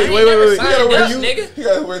signing up. Wait, I ain't wait, never wait. signed You gotta up, wear nigga. You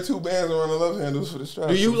gotta wear 2 bands around the love handles for the strap.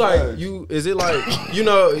 Do you like you? Is it like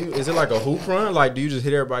is it like a hoop run? Like, do you just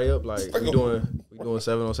hit everybody up? Like like we a- doing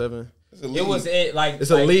 7-on-7? It was like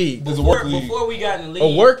It's a league. It's a before, work league. before we got in the league.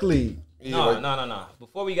 A work league. No.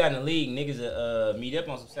 Before we got in the league, niggas meet up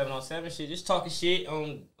on some 7-on-7 shit, just talking shit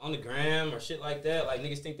on the gram or shit like that. Like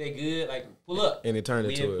niggas think they good, like pull up. And it turned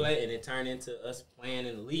We into didn't it. play, and it turned into us playing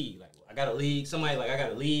in the league. Like I got a league. Somebody like I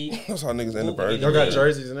got a league. That's how niggas end up Y'all Y'all got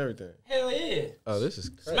jerseys and everything. Hell yeah, Oh, this is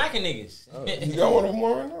crazy. smacking niggas. You got one of them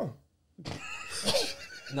on right now.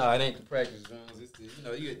 No, it ain't the practice grounds. It's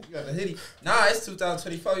the, you got the hoodie. Nah, it's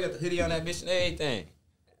 2024. You got the hoodie on that bitch and everything.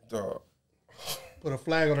 Dog. Put a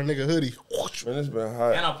flag on a nigga hoodie. Man, it's been And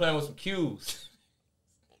hot. I'm playing with some Qs.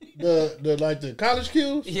 The like the college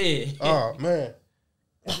cues. Yeah. Oh man,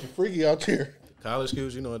 freaky out there. College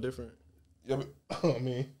skills, you know, are different. Y'all I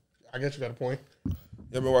mean, I guess you got a point.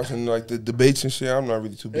 been watching like the debates and shit. I'm not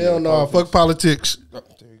really too big. Hell on no, fuck politics. There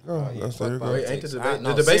you go. That's there you go. Wait, ain't the I- debate? no,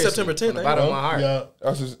 The debate seriously, September 10th. From the bottom of ain't my heart. Yeah,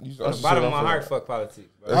 That's just, From the bottom of my heart, fuck politics,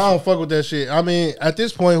 bro. I don't fuck with that shit. I mean, at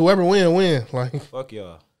this point, whoever win. Like, Fuck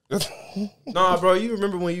y'all. it? Nah, bro, you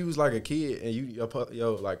remember when you was like a kid and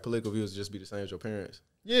your like political views would just be the same as your parents?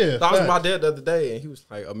 yeah. I was with my facts. dad the other day, and he was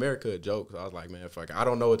like, "America a joke." So I was like, "Man, fuck, it. I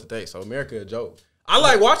don't know what to think." So America a joke. I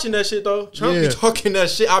like watching that shit though. Trump Yeah. be talking that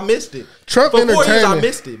shit. I missed it. Trump For 4 years, I entertaining.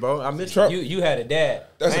 missed it, bro. I missed Trump- it. You had a dad.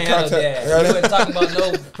 That's I a ain't had no contact- dad. yeah, You that- wasn't talking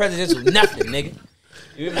about no presidential nothing, nigga.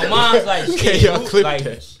 My mom's like, Okay, shit, y'all who- clip like,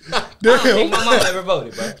 that. I don't think my mom ever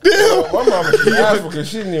voted, bro. My mama from Africa.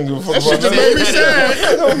 She didn't even give a fuck That shit about just made me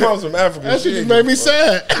sad. My mom's from Africa. That She shit just didn't made give me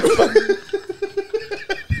a fuck. sad.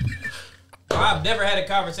 I've never had a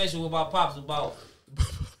conversation with my pops about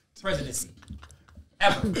presidency.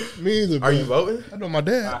 Ever. Me either. Are bro. you voting? I know my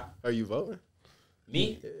dad. Are you voting?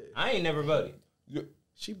 Me? I ain't never voted.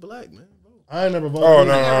 She black, man. I ain't never voted. Oh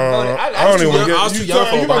no, either. I don't even young- I was get. too You young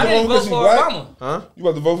for you about I to didn't vote vote because for you black? Obama. Huh? You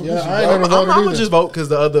about to vote for Yeah, because you I ain't black? never voted I'm gonna either. just vote because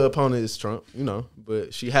the other opponent is Trump, you know.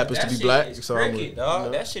 But she happens That to be shit black, is so I'm cricket,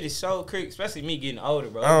 dog. That shit is so cricket, especially me getting older,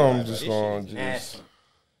 bro. I'm Like, just this gonna shit is just- nasty.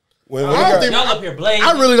 When I it don't got- think- Y'all up here blazing.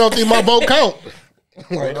 I really don't think my vote count.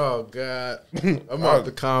 Oh God, I'm out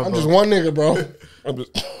the combo. I'm just one nigga, bro. I'm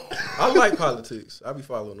just- I like politics. I be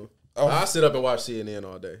following them. Oh. I sit up and watch CNN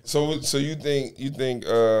all day. So you think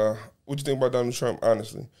what you think about Donald Trump?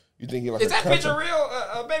 Honestly, you think he like Is a that content- picture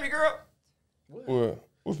real, baby girl?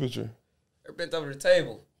 What picture? Her bent over the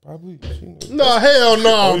table. Probably. No, hell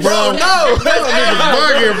no, bro. No,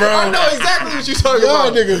 Bugging, bro. I know exactly what you talking Y'all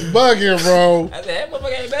about. niggas bugging, bro. I said, that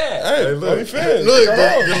motherfucker ain't bad. Hey, look, look, fans. Look, Come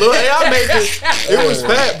the on. little AI made it was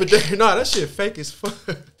fat, but then, nah, that shit fake as fuck.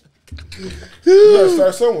 You gotta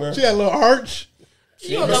start somewhere. She had a little arch.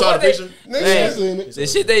 You don't You know saw the what they, picture? Nigga, I seen it. the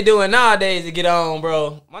shit they doing nowadays to get on,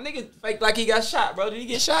 bro. My nigga fake like he got shot, bro. Did he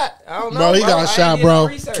get shot? I don't know, Bro, he I got ain't shot, did no bro.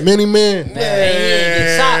 research. Many men. Man, he didn't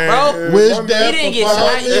get shot, bro. Wish He death didn't get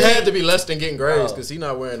upon shot. me. It had to be less than getting grazed because he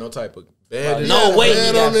not wearing no type of bandage. No way he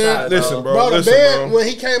band got on there. shot. Listen, bro. Bro, the listen, band, bro. when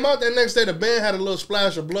he came out that next day, the band had a little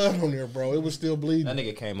splash of blood on there, bro. It was still That bleeding.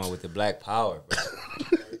 nigga came on with the black power, bro.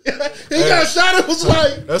 He got shot, it was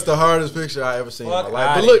like, That's the hardest picture I ever seen in my Fuck life.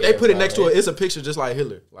 outta But look, they here, put it bro. next to it. It's a picture just like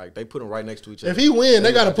Hitler. Like they put them right next to each other. if he win,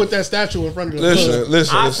 they got to put that statue in front of the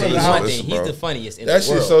Listen, I'll tell you one listen, thing. He's bro. the funniest in That the shit's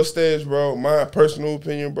world. so staged, bro. My personal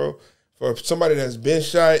opinion, bro. For somebody that's been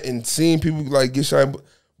shot and seen people like get shot,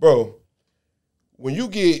 bro.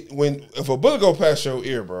 if a bullet go past your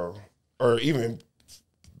ear, bro, or even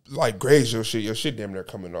like graze your shit damn near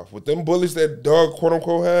coming off. With them bullets that dog quote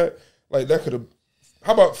unquote had, like that could have.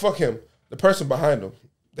 How about fuck him? The person behind him,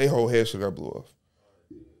 they whole head should got blew off.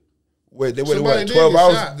 Wait, they waited Somebody 12 did get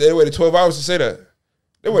hours. shot. They waited 12 hours to say that.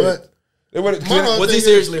 They waited. Was he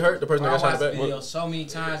seriously hurt? The person I that got shot watched in the the back? video so many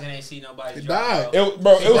times and ain't see nobody. He drop, died.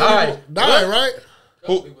 bro. It was died. Died, right?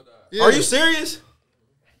 Who, Yeah. Are you serious?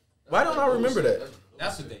 Why don't I remember that?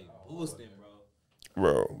 That's what they boosting, bro.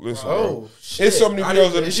 bro, listen. Oh, bro. shit. It's so many I videos didn't-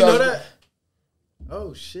 of the Did you know shots. that?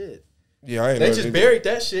 Oh, shit. Yeah, I ain't They know just buried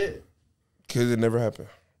that shit. because it never happened.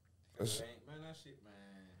 That's- Man, that shit,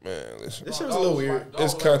 man. Man, listen. This shit was a little weird.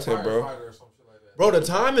 It's content, bro. Bro, the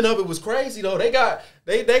timing of it was crazy though. They got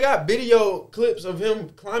video clips of him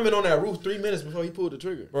climbing on that roof 3 minutes before he pulled the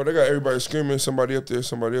trigger. Bro, they got everybody screaming, somebody up there,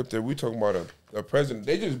 somebody up there. We talking about a president.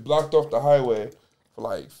 They just blocked off the highway for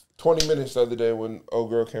like 20 minutes the other day when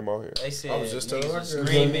old girl came out here. They said I was just telling niggas her was girl.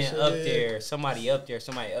 screaming Yeah. up there, somebody up there,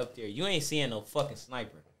 somebody up there. You ain't seeing no fucking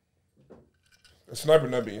sniper. A sniper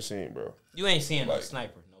not being seen, bro. You ain't seeing no Like-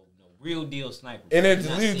 sniper, no real deal sniper. And then You to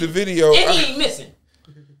not leave the seeing- video, and he ain't missing.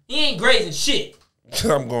 He ain't grazing shit.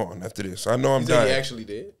 I'm gone after this. I know I'm You think he dying. actually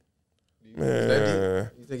did? Man.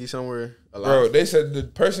 You think he's somewhere Bro, alive? they said the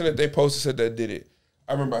person that they posted said that did it.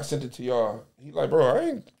 I remember I sent it to y'all. He like, bro,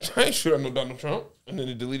 I ain't sure I know Donald Trump. And then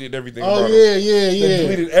they deleted everything Oh, about yeah, him. yeah, They yeah.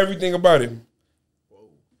 deleted everything about him.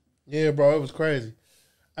 Yeah, bro, it was crazy.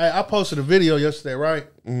 I posted a video yesterday, right?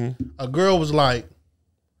 Mm-hmm. A girl was like,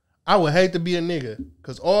 I would hate to be a nigga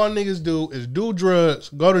because all niggas do is do drugs,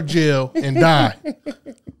 go to jail, and die.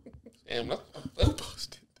 Damn,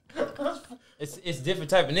 It's different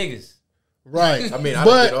type of niggas. Right. I mean, I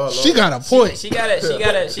don't get all but she over got a point. She got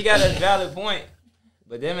a valid point.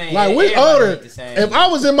 But them ain't Like, we everybody older. ain't the same. If I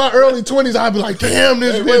was in my early 20s, I'd be like, damn,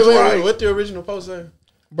 this bitch right. What the original post say?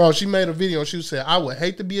 Bro, she made a video and she said, I would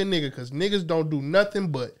hate to be a nigga because niggas don't do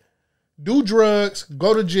nothing but do drugs,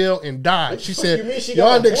 go to jail, and die. She said, you mean she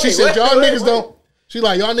y'all got a niggas, she point? said, Wait, y'all wait, niggas wait. don't. She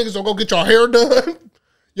like, y'all niggas don't go get your hair done.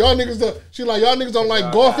 Y'all niggas don't. She like, y'all niggas don't like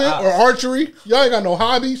golfing or archery. Y'all ain't got no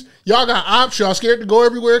hobbies. Y'all got ops. Y'all scared to go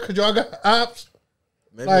everywhere because y'all got ops.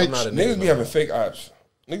 Maybe Like, I'm not a nigga. Niggas be no having more. fake ops.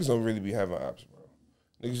 Niggas don't really be having ops, bro.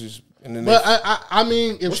 Niggas just and then But I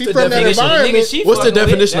mean, if she the from that definition? environment, What's the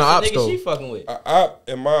definition of ops, Nigga though? she fucking with. op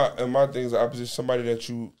and my thing's the opposite. Somebody that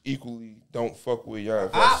you equally don't fuck with. Y'all,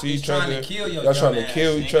 if y'all Op see is each trying other, to kill your y'all trying to dumb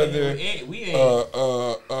kill ass, each nigga. other. We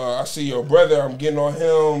ain't. I see your brother. I'm getting on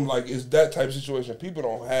him. Like it's that type of situation. People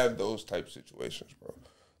don't have those type of situations, bro.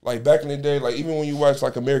 Like back in the day, like even when you watch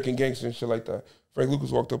like American Gangster and shit like that, Frank Lucas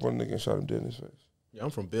walked up on a nigga and shot him dead in his face. Yeah, I'm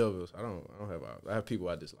from Belleville. So I don't have ops. I have people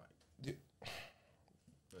I dislike. Yeah.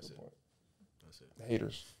 That's it.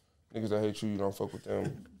 Haters, niggas that hate you, you don't fuck with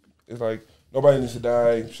them. It's like nobody needs to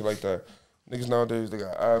die, shit like that. Niggas nowadays they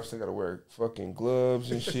got ops, they gotta wear fucking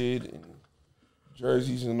gloves and shit and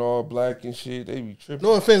jerseys and all black and shit. They be tripping.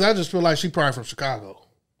 no offense, I just feel like she probably from Chicago.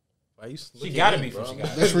 Why you She looking gotta at be me, from bro?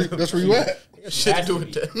 Chicago. That's where you at. Shit to Has do to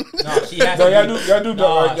with be. that. No, she has No, to y'all be. do No,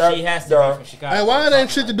 dog. Y'all- she has to dog. be from Chicago. Hey, why it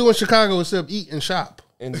ain't shit to do in Chicago except eat and shop?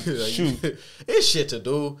 and Like, shoot. It's shit to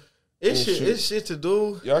do. It's And shit. shoot. It's shit to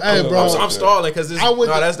do. Y'all Hey, come bro. up I'm out stalling because it's. I went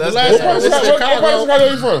no, to- that's the that's. last there. What time that's I part was of in Chicago? What part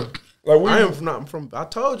of Chicago you from? Like where I you? am not. I'm from. I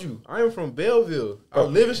told you. I am from Belleville. I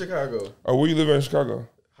live in Chicago, Oh, where you live in Chicago?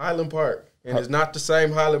 Highland Park, and it's not the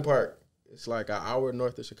same Highland Park. It's like an hour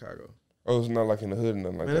north of Chicago. Oh, it's not like in the hood or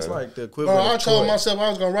nothing like Man, that. it's like the Bro, equivalent. I of told Troy. myself I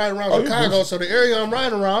was gonna ride around Oh, you Chicago, do. so the area I'm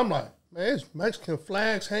riding around, I'm like, man, it's Mexican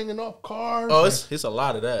flags hanging off cars. Oh, it's a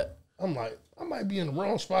lot of that. I'm like, I might be in the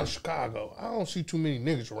wrong spot of Chicago. I don't see too many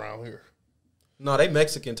niggas around here. No, they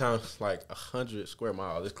Mexican town like 100 square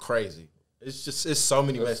miles. It's crazy. It's so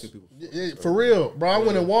many Mexican people. For real, bro. I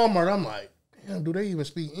went in Walmart. I'm like, damn, do they even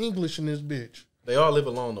speak English in this bitch? They all live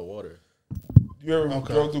along the water. You ever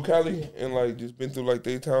Okay. drove through Cali and like just been through like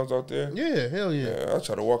their towns out there? Yeah, hell yeah. Yeah, I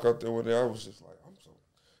tried to walk out there one day. I was just like,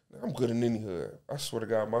 I'm good in any hood. I swear to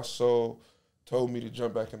God, my soul told me to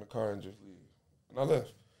jump back in the car and just leave, and I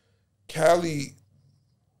left. Cali,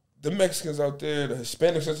 the Mexicans out there, the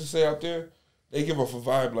Hispanics, as they say out there, they give off a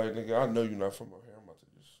vibe like, nigga, I know you're not from out here. I'm about to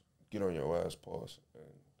just get on your ass, pause. And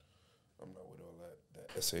I'm not with all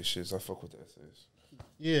that essay shit. I fuck with the essays.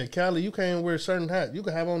 Yeah, Cali, you can't wear certain hats. You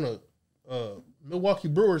can have on a Milwaukee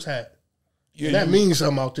Brewers hat. Yeah, That you- means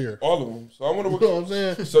something out there. all of them. So I want You to. know what I'm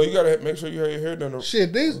saying? So you gotta make sure you have your hair done.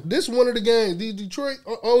 Shit, this one of the games, these Detroit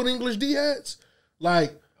Old English D hats.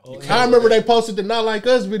 Like, I remember they posted the Not Like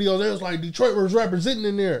Us videos. They was like, Detroit was representing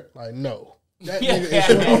in there. Like, no. That nigga is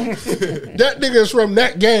from, that nigga is from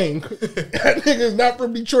that gang. That nigga is not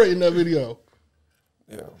from Detroit in that video.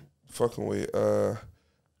 Yeah, fucking with.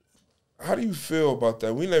 How do you feel about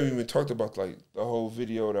that? We never even talked about like the whole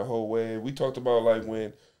video, the whole way. We talked about like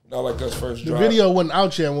when Not Like Us first The dropped. video wasn't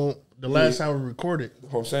out yet when the last time we recorded. You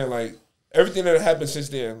know what I'm saying? Like everything that happened since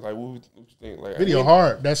then. Like what you think? Like Video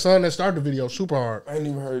hard. That song that started the video super hard. I ain't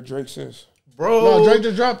even heard Drake since. Bro, No, Drake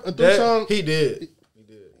just dropped a 3 song. He did.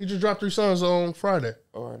 He just dropped 3 songs on Friday.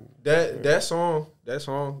 Oh, That song,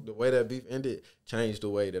 the way that beef ended, changed the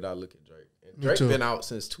way that I look at Drake. And Drake too. been out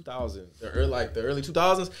since 2000, the early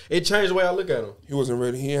 2000s. It changed the way I look at him. he wasn't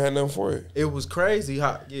ready. He ain't had nothing for it. It was crazy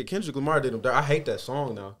how Kendrick Lamar did him. I hate that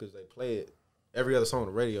song now because they play it every other song on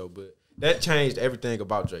the radio, but that changed everything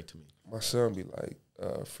about Drake to me. My son be like,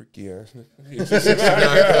 freaky ass.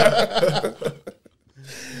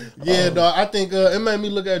 Yeah, dog. I think it made me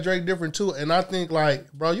look at Drake different too. And I think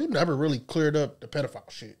like, bro, you never really cleared up the pedophile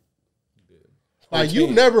shit. Like you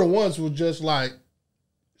never once was just like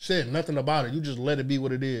said nothing about it. You just let it be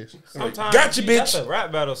what it is. Sometimes Gotcha, that's bitch. a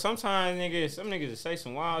rap battle. Sometimes some niggas will say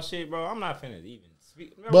some wild shit, bro. I'm not finna even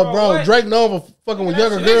speak. But bro, what? Drake known for fucking with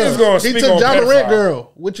younger Niggas gonna girls. He speak took on John Morant pedophile.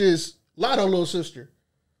 girl, which is Lotto little sister.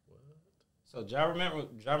 So Ja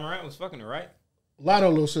Morant was fucking her, right? Lotto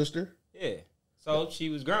little sister. Yeah. So she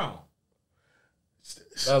was grown.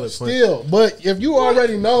 Valid point. Still, but if you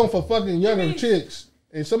already known for fucking younger chicks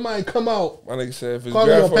and somebody come out My nigga said if it's calling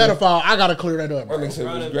you a grass on the, pedophile, I gotta clear that up. my Bro. nigga said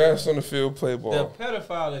if it's grass on the field, play The ball.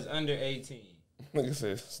 pedophile is under 18. Nigga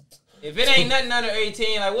says. If it ain't nothing under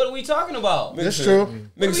 18, like what are we talking about? That's said- true. What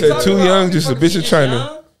Nigga are we said talking too about? young, You just a fucking bitch in just China.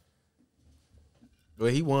 young?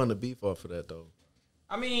 But he won the beef off of that though.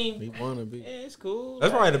 I mean, He won the beef yeah, it's cool.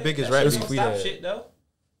 That's probably the biggest that rap shit beef don't we stop had. shit though.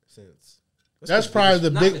 since. That's probably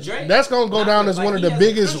the Not big. the Drake. That's gonna go Not down the- as like, one of he the has a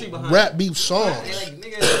biggest country behind rap him. beef songs. Like,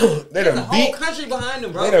 nigga, They there's done a whole beat. country behind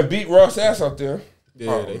him, bro. They done beat Ross ass out there.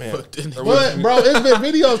 Yeah, Oh, they man. fucked in. But bro, it's been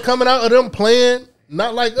videos coming out of them playing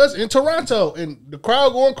Not Like Us in Toronto, and the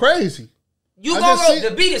crowd going crazy. You I gonna just go? see-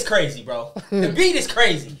 The beat is crazy, bro. The beat is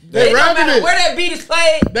crazy. They It don't rapping matter it. where that beat is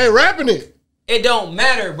played. They rapping it. It don't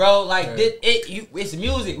matter, bro. Like it's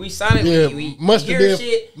music. We signed it. Yeah, we Mustard hear did.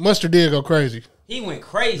 shit. Mustard did go crazy. He went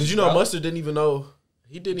crazy. Did you know bro. Mustard didn't even know?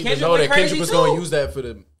 He didn't even Kendrick know went that Kendrick crazy was going too. to use that for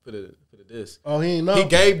the diss. Oh, he ain't know. He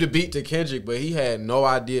gave the beat to Kendrick, but he had no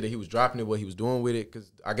idea that he was dropping it, what he was doing with it,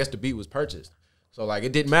 because I guess the beat was purchased. So like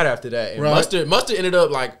it didn't matter after that. And Right. Mustard ended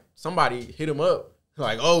up like somebody hit him up,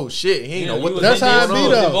 like, oh shit, he ain't know what the That's fuck how it going be,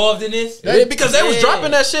 on. though. Involved in this. Yeah, because they was Yeah.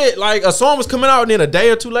 dropping that shit. Like a song was coming out, and then a day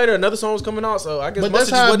or two later, another song was coming out. So I guess But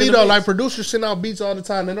that's Mustard how just it wasn't be in the though. mix. Like producers send out beats all the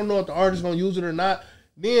time. They don't know if the artist gonna use it or not.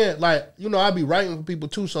 Then like I be writing for people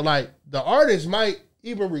too. So like the artist might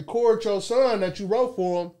even record your song that you wrote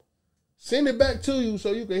for them, send it back to you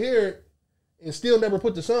so you can hear it, and still never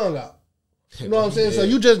put the song out. You know what I'm saying? So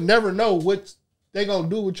you just never know what they gonna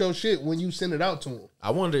do with your shit when you send it out to them.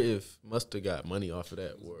 I wonder if Mustard got money off of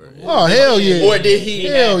that, Oh hell yeah! or did he?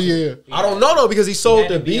 Hell yeah! I don't know though because he sold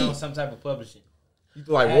Had the to be beat, on some type of publishing.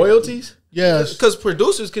 like royalties. Yes. Because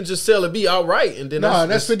producers can just sell a beat outright, and then Nah,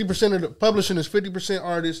 that's 50% of the publishing is 50%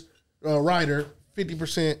 artist, writer,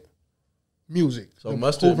 50% music. So The-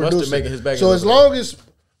 Mustard who produce it. making his bag. So as long as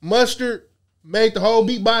Mustard made the whole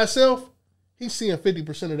beat by itself, he's seeing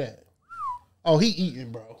 50% of that. Oh, he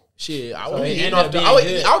eating, bro. shit, I So would be it eating ended off up the. being I would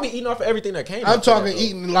good. be eating off of everything that came. I'm after talking that, though.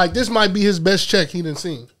 eating like this might be his best check he done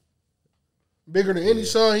seen. Bigger than any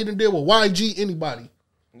song he done did with YG, anybody.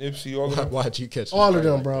 Nipsey, all of them. Why'd you catch All of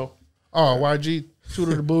them, bro. Oh, YG,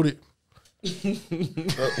 shooter the booted.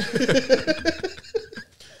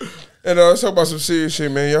 And let's talk about some serious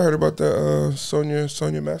shit, man. Y'all heard about that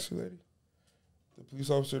Sonya Master lady? The police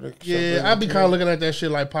officer that shot Yeah, Brandon I be King? kind of looking at that shit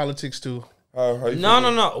like politics too. How you No,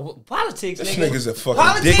 feel? no. Politics, This nigga. nigga's a fucking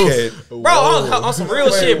Politics? dickhead. Bro, on some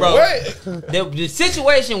real shit, bro. What? The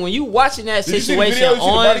situation when you watching that Did you see the situation video? You see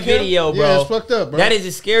the on body cam? video, bro. Yeah, it's fucked up, bro. That is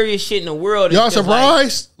the scariest shit in the world. Y'all It's 'cause,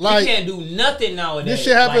 surprised? you Like can't do nothing nowadays. this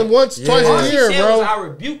shit happened Like, once, twice all a she year, said bro. was, I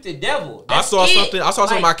rebuke the devil. I That's saw it. something- I saw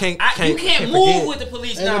something I can't you can't forget. move with the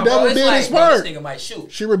police And now, the bro. devil It's did like, his bro, part. this nigga might shoot.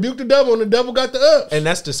 She rebuked the devil, and the devil got the ups. And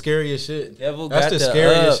that's the scariest shit. Devil That's got the the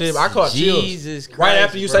scariest ups. shit. I caught chills. Jesus Christ, Right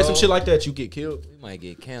after you say bro. some shit like that, you get killed. We might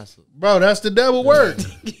get canceled. Bro, that's the devil work.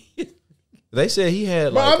 They said he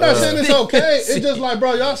had. Bro, like, I'm not saying it's okay. It's just like,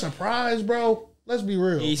 bro, y'all surprised, bro. Let's be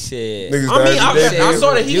real. He said. Niggas I mean, died today. I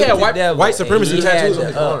saw that he Rebuke had the white devil, supremacy and he had tattoos the on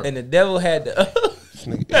his up, arm. and the devil had the up. This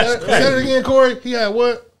nigga is Say it again, Corey. He had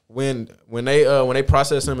what? When they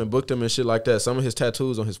processed him and booked him and shit like that, some of his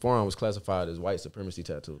tattoos on his forearm was classified as white supremacy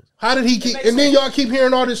tattoos. How did he keep? And then y'all keep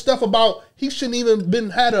hearing all this stuff about he shouldn't even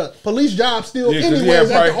had a police job still Yeah, 'cause he anywhere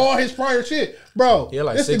had after prior- all his prior shit, bro. He had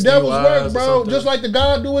like It's the 6 devil's DUIs work, or bro. something. Just like the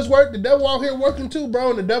God do his work, the devil out here working too, bro.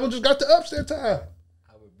 And the devil just got the ups that time.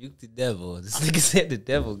 Rebuke the devil. This nigga said the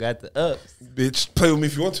devil got the ups. Bitch, play with me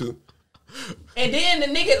if you want to. And then the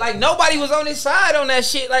nigga, like, nobody was on his side on that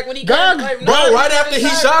shit. Like, when he God, got, like, Bro, nobody right was on after his he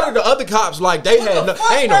side, shot her, bro. the other cops, like, they What had the no, fuck,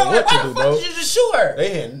 they ain't know bro? what Like, to do, why the bro. fuck did you just shoot her?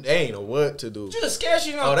 They ain't know what to do. You just scared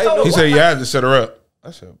she Oh, gonna they throw knew. the He said fuck you out. had to set her up. I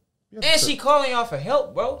said, And she calling y'all for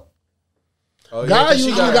help, bro. Oh, yeah, God 'cause she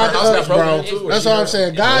usually her got the house ups, broken bro. into, That's she all I'm got-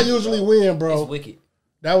 saying. God usually win, It's bro. wicked.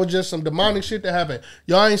 That was just some demonic shit that happened.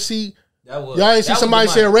 Y'all ain't see That was. Y'all ain't see that was somebody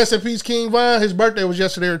demonic. saying rest in peace King Von? His birthday was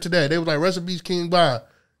yesterday or today. They was like, rest in peace King Von.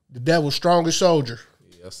 The devil's strongest soldier.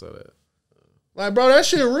 Yeah, I saw that. Like, bro, that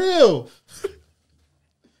shit real.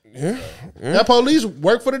 yeah. That police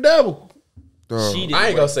work for the devil. Dog. She didn't I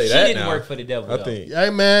ain't gonna work- say she that didn't now. work for the devil. I though. think. Hey,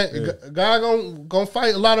 man, God gonna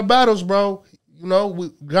fight a lot of battles, bro. You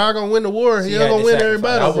know, God gonna win the war. He She ain't had gonna to win every sacrifice.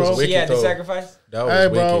 battle, That was bro. wicked. She had to though. sacrifice. That was Hey,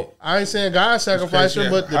 wicked. bro, I ain't saying God sacrificed her,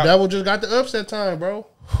 crazy, but the yeah. devil just got the ups that time, bro.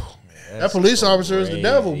 That police officer is the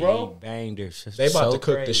devil, bro. He banged her. They about so to cook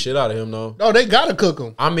the crazy. shit out of him, though. No, they gotta cook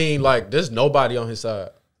him. I mean, like, there's nobody on his side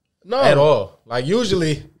No, at all. Like,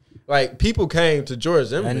 usually, like, people came to George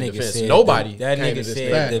That Zimmerman nigga defense. said Nobody. That came nigga to this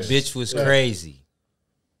said the defense. bitch was crazy.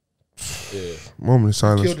 Yeah. Moment of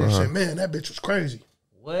silence Killed for her and said, her. man, that bitch was crazy.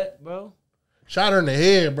 What, bro? Shot her in the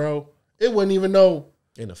head, bro. It wasn't even no.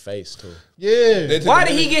 In the face, too. Yeah, They took Why the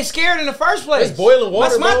did he minute- get scared in the first place? It's boiling water,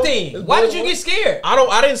 That's my bro. thing. It's Why did boiling you water. get scared?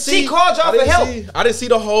 I didn't see. She called y'all I didn't for help. see- I didn't see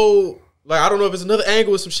the whole, like, I don't know if it's another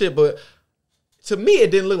angle or some shit, but to me,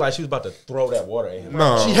 it didn't look like she was about to throw that water at him.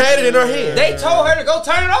 No. She had it in her hand. They told her to go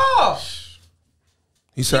turn it off.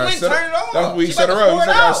 He said, went set turn it her, off. that's what he She set her about to up. pour it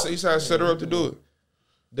out. He said, I set her up to do it.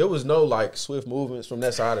 There was no, like, swift movements from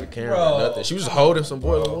that side of the camera Bro. or nothing. She was just holding some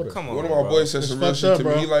boiling water. Come on, One of my bro. boys said some real fucked shit up, to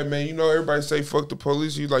bro. me. He like, man, you know, everybody say fuck the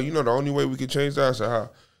police. He's like, you know, the only way we can change that. I said, how?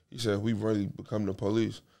 He said, we really become the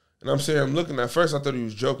police. And I'm saying, I'm looking at first, I thought he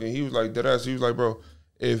was joking. He was like, dead ass. He was like, bro,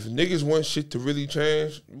 if niggas want shit to really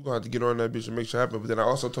change, we gonna have to get on that bitch and make shit happen. But then I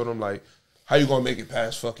also told him, like, how you gonna make it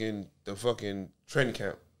past the fucking training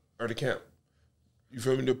camp or the camp? You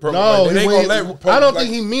feel me? The program, no. like, they ain't gonna let. I don't like,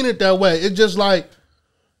 think he mean it that way. It's just like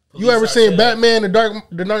you Police ever are seen set Batman, the Dark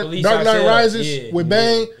Police Dark are Knight set up. Rises Yeah, with yeah,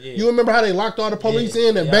 Bane? yeah. You remember how they locked all the police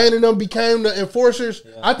in and yeah. Bane and them became the enforcers?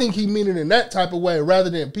 I think he mean it in that type of way rather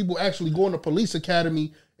than people actually going to police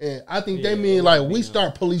academy. And I think they mean like we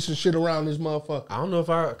start policing shit around this motherfucker. I don't know if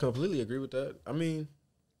I completely agree with that. I mean,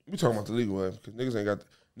 we talking about the legal way because niggas ain't got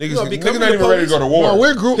niggas. know, Niggas becoming not the even ready to go to war.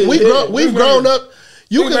 No, we've Yeah. grown up.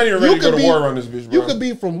 You Niggas not even could ready you to go could to be war around this bitch, bro. you could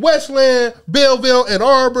be from Westland, Belleville, Ann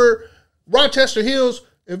Arbor, Rochester Hills.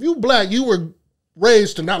 If you black, you were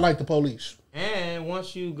raised to not like the police. And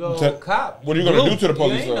once you go Tell- cop, what are you blue. gonna do to the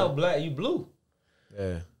police, You ain't though? no black. You blue.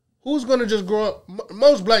 yeah. Who's gonna just grow up?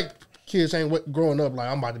 Most black kids ain't growing up like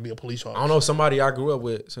I'm about to be a police I officer. don't know, somebody I grew up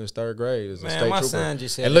with since third grade is a Man, state my trooper. son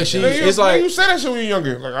just said and look, that she, dumb Nigga, it's like you said that shit when you were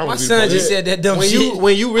younger. Like I My was son just said that dumb when shit. you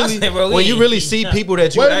really I said, bro, we when you ain't really beat see nothing. people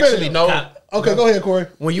that you Wait a minute. actually know. Cop. Okay, go ahead, Corey.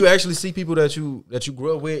 When you actually see people that you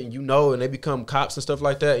grew up with and you know and they become cops and stuff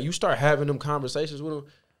like that, you start having them conversations with them.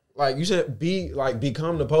 Like you said,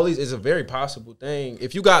 become the police is a very possible thing.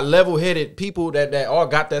 If you got level headed people that all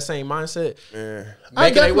got that same mindset, I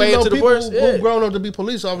making their way definitely know into the people force. who've grown up to be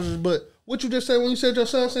police officers. But what you just said when you said your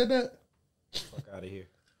son said that? Fuck out of here.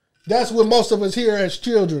 That's what most of us hear as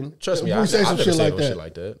children. Trust me, we I say some never shit said like no that. shit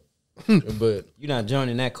like that. But You're not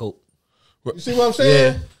joining that coat. You see what I'm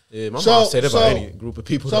saying? yeah, my So- mom said that about so- any group of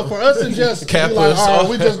people. So though. for us to just be like, Kappas, all right, all-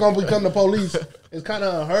 we just gonna become the police, it's kind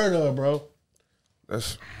of unheard of, bro,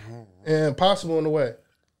 That's and possible in a way.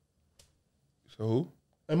 so who?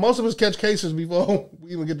 And most of us catch cases before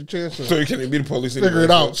we even get the chance to So you can't even be the police. figure anyway,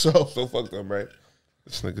 it out. So, so fucked up, right?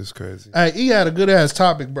 This nigga's crazy. hey, he had a good ass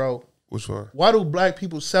topic, bro. Which one? Why do black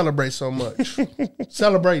people celebrate so much?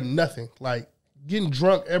 Celebrate nothing, like getting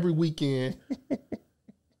drunk every weekend.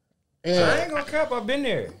 I And ain't gonna cap. I've been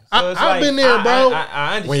there. I've been there, bro.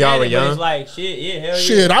 I understand When y'all were it, but young? it's like shit. Yeah, hell yeah.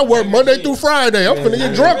 shit, I work Monday Shit. through Friday. I'm finna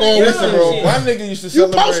get drunk all Listen, weekend. bro. Shit. My nigga used to You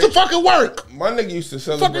supposed to celebrate. fucking work. My nigga used to Fuck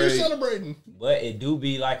are you celebrate. celebrating? But it do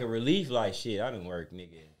be like a relief. Like shit, I didn't work,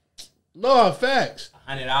 nigga. No, facts.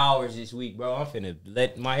 100 hours this week, bro. I'm finna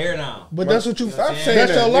let my hair down. But that's what you. Stop saying? saying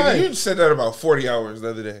That's that. your Nigga, life. you said that about 40 hours the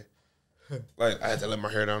other day. Like I had to let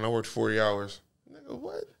my hair down. I worked 40 hours. Nigga,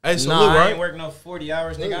 what? hey, so Nah, look, I right? ain't work no 40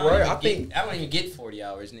 hours, nigga. Look, I don't, right, even I don't even get 40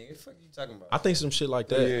 hours, nigga. What the fuck you talking about? I think some shit like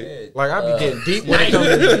that. Yeah. Like I be getting deep when it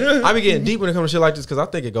comes. I be getting deep when it comes to shit like this because I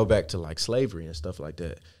think it go back to like slavery and stuff like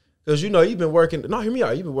that. Because you know you've been working. No, hear me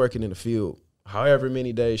out. You've been working in the field however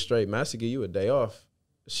many days straight. Master give you a day off.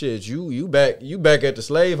 shit, you back at the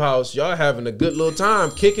slave house. Y'all having a good little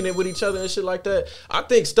time, kicking it with each other and shit like that. I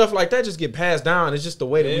think stuff like that just get passed down. It's just the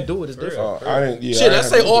way that we do it is different. Shit, let's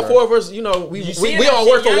say all four of us, you know, we all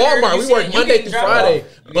work at Walmart. We work Monday through Friday,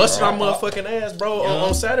 busting our motherfucking ass, bro.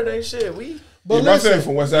 On Saturday, shit, we. But my family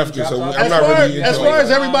from West Africa, so I'm not really. As far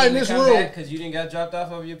as everybody in this room, because you didn't got dropped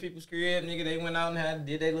off over your people's crib, nigga, they went out and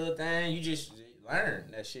did their little thing. You just learn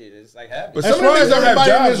that shit. It's like habit. But as far as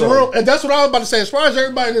everybody in this room, though. and that's what I was about to say. As far as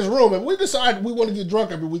everybody in this room, if we decide we want to get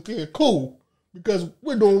drunk every weekend, cool, because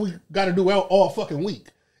we're doing what we got to do all fucking week.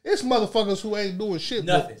 It's motherfuckers who ain't doing shit,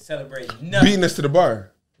 nothing, celebrating nothing, beating us to the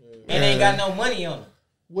bar, and ain't got no money on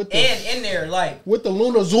them. And in there, like with the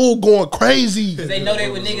Luna Zoo going crazy, because they know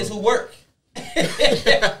they with niggas who work. Shit,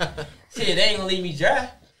 they ain't gonna leave me dry.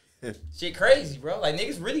 Shit crazy, bro. Like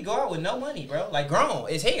niggas really go out with no money, bro. Like grown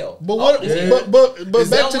as hell. But what? But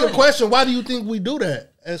back to the question: why do you think we do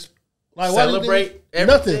that? As like celebrate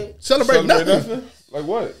nothing. Celebrate nothing. Like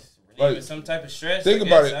what? Like some type of stress. Think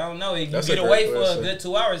about it. I don't know. You get away for a good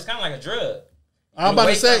 2 hours. It's kind of like a drug. I'm about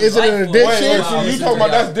to say, is it an addiction? So you talking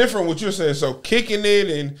about that's different? What you're saying? So kicking it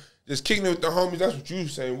and just kicking it with the homies. That's what you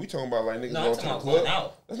saying. We talking about like niggas going to the club.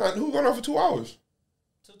 Out. That's not who's going out for 2 hours.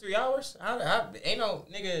 2-3 hours? Ain't no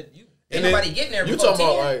nigga. Ain't nobody getting there. You before talking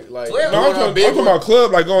 10, about like 12. No, I'm talking about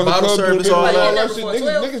club, like going to the club, service, doing all all that that shit. before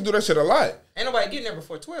 12. Niggas do that shit a lot. Ain't nobody getting there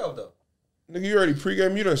before 12 though. Nigga, you already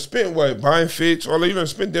pregame. You done spent what? Buying fits, all that. You done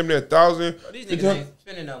spent them there 1,000. Bro, these niggas ain't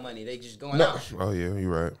spending no money. They just going out. Oh yeah, you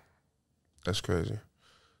right. That's crazy.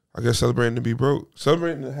 I guess celebrating to be broke,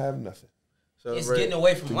 celebrating to have nothing. It's getting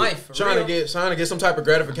away from life. Trying to get some type of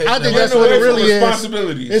gratification. I think that's what it really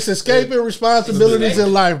is. It's escaping responsibilities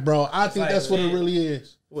in life, bro. I think that's what it really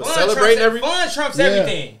is. Celebrating everything. Fun trumps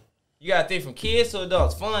everything. You got to think from kids to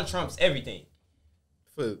adults. Fun trumps everything.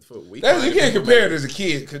 For weak you can't compare it as a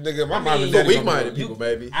kid, cause nigga, my mom and daddy weak-minded people,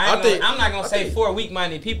 baby. I'm not gonna say for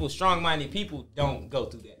weak-minded people. Strong-minded people don't go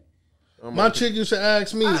through that. My chick used to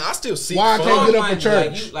ask me, I still see why I can't get up for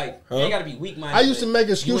church. You gotta be weak-minded. I used to make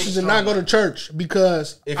excuses and not go to church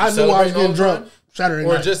because I knew I was getting drunk Saturday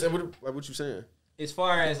night. Or just like what you saying. As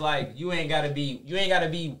far as like you ain't gotta be.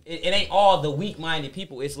 It ain't all the weak-minded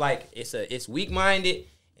people. It's like it's weak-minded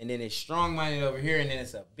and then it's strong-minded over here and then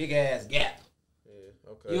it's a big ass gap.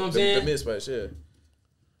 Okay. You know what I'm saying? The mid-space, yeah.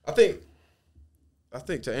 I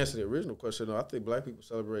think to answer the original question, though, I think black people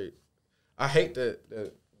celebrate. I hate that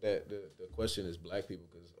the question is black people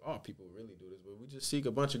because all people really do this, but we just seek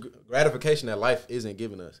a bunch of gratification that life isn't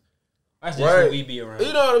giving us. That's just what we be around.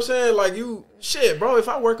 You know what I'm saying? Like bro, if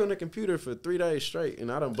I work on the computer for 3 days straight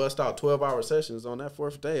and I done bust out 12-hour sessions on that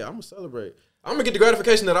 4th day, I'm going to celebrate. I'm going to get the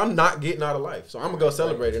gratification that I'm not getting out of life. So I'm going to go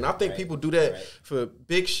celebrate. And I think people do that for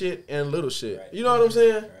big shit and little shit. Right. You know what I'm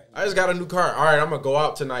saying? I just got a new car. All right, I'm going to go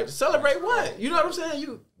out tonight to celebrate what? You know what I'm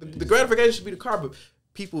saying? The gratification should be the car, but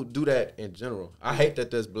people do that in general. I hate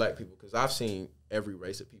that there's black people because I've seen every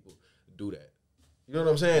race of people do that. You know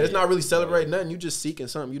what I'm saying? It's not really celebrating nothing. You just seeking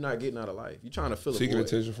something you're not getting out of life. You trying to fill seeking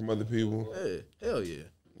attention from other people. Yeah, hell yeah.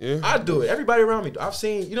 Yeah. I do it. Everybody around me. I've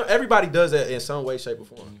seen, everybody does that in some way, shape, or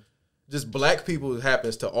form. Just black people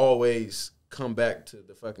happens to always come back to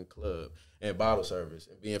the fucking club and bottle service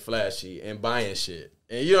and being flashy and buying shit.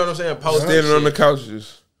 And you know what I'm saying? Standing on the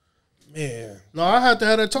couches. Man. No, I had to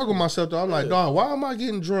have that talk with myself, though. I'm like, dog, why am I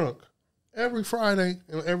getting drunk every Friday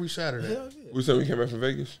and every Saturday? Hell yeah. We said we came back from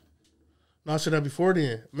Vegas? No, I said that before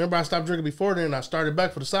then. Remember, I stopped drinking before then. I started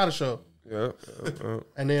back for the Sada show. Yeah.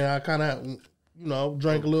 And then I kind of,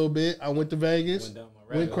 drank a little bit. I went to Vegas,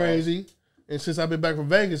 went crazy. And since I've been back from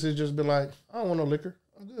Vegas, it's just been like, I don't want no liquor.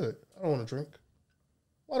 I'm good. I don't want to drink.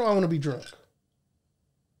 Why do I want to be drunk?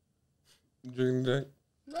 You drinking today?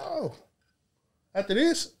 No. After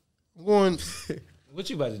this, I'm going. What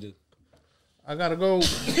you about to do? I gotta go.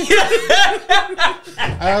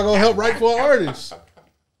 I gotta go help write for an artist.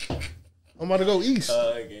 I'm about to go east.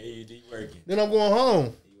 Okay, you working. Then I'm going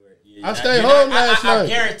home. Yeah, I stayed home last night. I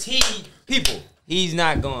guarantee people, he's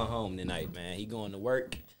not going home tonight, man. He going to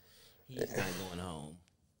work. He's not going home.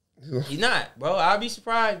 He's not, bro. I'll be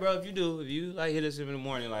surprised, bro, if you do. If you hit us in the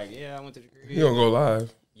morning, I went to the crib. You don't go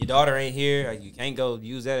live. Your daughter ain't here. You can't go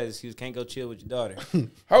use that as excuse. Can't go chill with your daughter.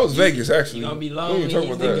 How was Vegas, actually? You gonna be lonely.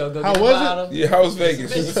 Talking about that. How was it? Yeah, how was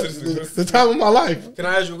Vegas? the time of my life. Can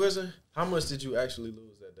I ask you a question? How much did you actually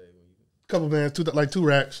lose that day? Couple bands, 2 racks. 2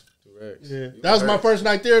 racks. Yeah, that was my first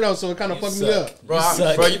night there though, so it kind of fucked me up. Bro,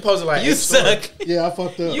 you posted like you suck. Yeah, I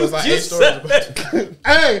fucked up. You suck.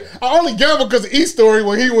 Hey, I only gambled because of E-Story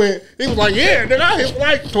when he went. He was like, "Yeah, nigga, I hit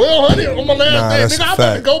like 1,200 on my last day. Nigga, I'm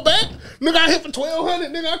about to go back." Nigga, I hit for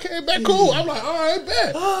 1,200. Nigga, I came back cool. I'm like, all right,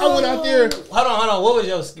 bet. I went out there. Hold on.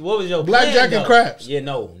 What was your Blackjack plan, and though? craps. Yeah,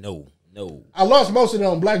 no. I lost most of it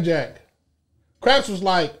on blackjack. Craps was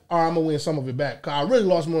like, all right, I'm gonna win some of it back. Cause I really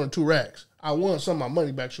lost more than 2 racks. I won some of my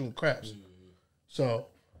money back shooting craps. So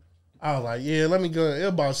I was like, yeah, let me go. It was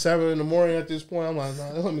about 7 in the morning at this point. I'm like, nah,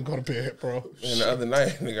 let me go to bed, bro. And the other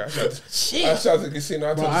night, nigga, I shot the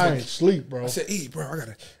casino. Bro, I ain't sleep, bro. I said, bro, I got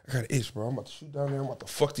an itch, bro. I'm about to shoot down there. I'm about to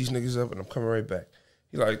fuck these niggas up, and I'm coming right back.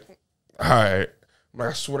 He like, all right. I'm like,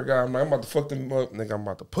 I swear to God, I'm about to fuck them up, nigga. I'm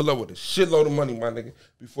about to pull up with a shitload of money, my nigga,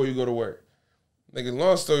 before you go to work. Nigga,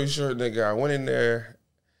 long story short, nigga, I went in there.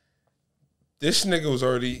 This nigga was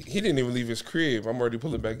already, he didn't even leave his crib. I'm already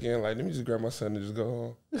pulling back in. Like, let me just grab my son and just go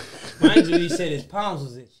home. Mind you, he said his palms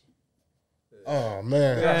was itching. Oh,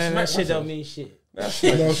 man. Man, that shit don't mean shit. No,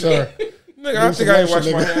 sir. Nigga, I think I ain't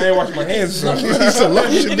washed my hands or something. He's a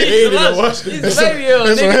lotion. He's a baby oil, There's some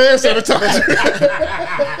nigga. hand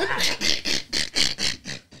sanitizer.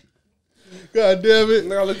 God damn it.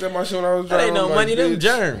 Nigga, I looked at my shoe when I was That driving. ain't no I'm money, like, them bitch.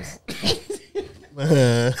 germs.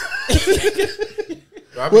 Man.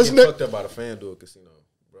 Bro, I be What's getting ne- fucked up by the FanDuel casino.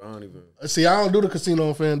 Bro, I don't even. See, I don't do the casino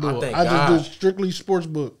on FanDuel. thank I just God. do strictly sports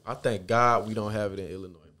book. I thank God we don't have it in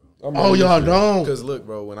Illinois, bro. Oh, y'all don't? Because look,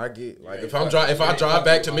 bro, when I get like if I drive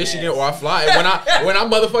back to Michigan or I fly when I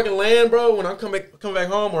motherfucking land, bro, when I come back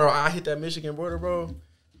home or I hit that Michigan border, bro.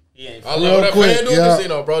 Yeah, I Real love that quick, FanDuel yeah.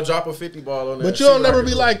 casino, bro. Drop a 50 ball on that. But you don't See never rocket,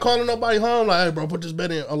 be bro. like calling nobody home, like, hey, bro, put this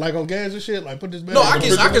bet in, or like on games and shit, like put this bet No, in.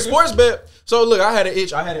 I can sports bet. So look, I had an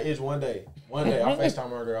itch one day. I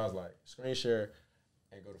FaceTime my girl. I was like, screen share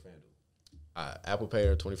and go to FanDuel. Apple paid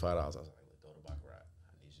her $25. I was like, go to Baccarat.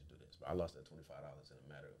 I need you to do this. But I lost that $25 in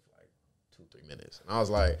a matter of like 2-3 minutes. And I was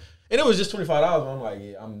like, and it was just $25. But I'm like,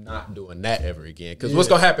 yeah, I'm not doing that ever again. Because what's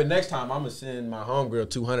gonna happen next time? I'm gonna send my homegirl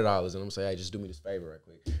 $200 and I'm gonna say, hey, just do me this favor right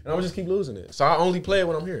quick. And I'm gonna just keep losing it. So I only play it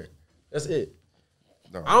when I'm here. That's it.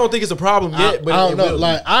 No. I don't think it's a problem yet, but I don't it know. will be.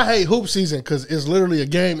 Like, I hate hoop season because it's literally a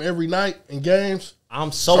game every night in games.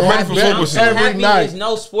 I'm so So happy. I bet I'm so every happy night. there's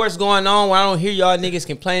no sports going on where I don't hear y'all niggas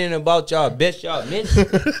complaining about y'all bets y'all miss.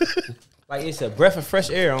 Like it's a breath of fresh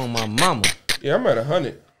air on my mama. Yeah, I'm at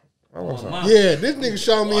 100. I want some. Yeah, this nigga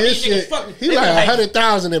showed me his these niggas shit. fucking- He they like like-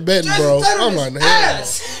 100,000 in betting, bro. I'm like, hell.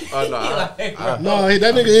 Oh, no, No,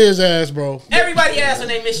 that nigga is ass, bro. Everybody asks when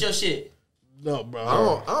they miss your shit. No, bro.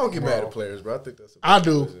 I don't get mad at players, bro. I think that's. I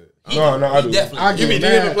do. No, I do. Definitely. I You be get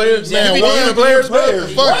DMing mad. players? Man, You be what? DMing players, bro?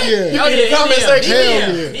 Fuck yeah. Oh, yeah, comment he section.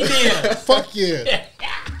 Hell DM. He DM. Fuck yeah.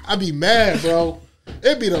 I be mad, bro.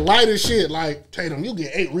 It be the lightest shit. Like, Tatum, you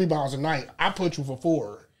get 8 rebounds a night. I put you for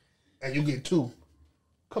 4, and you get 2.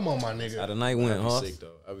 Come on, my How nigga. the night went, I'd be huh? sick,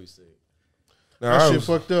 though. I'd be sick. Now, That I shit was,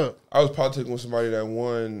 fucked up. I was politicking with somebody that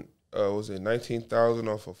won, was it 19,000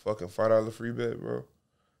 off a fucking $5 free bet, bro?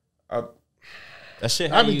 That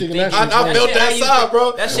shit. I How be you thinking think? that shit I felt shit how that you side, think-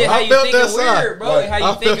 bro. That shit. I How you felt thinking that side. weird, bro? Like, How I you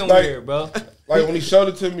felt thinking like- weird, bro? Like when he showed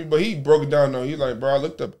it to me, but he broke it down though. He's like, bro, I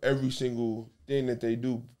looked up every single thing that they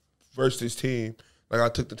do versus this team. Like I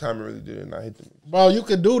took the time and really did it, and I hit them. Bro, you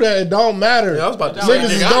can do that. It don't matter. Yeah, I was about to It say, Niggas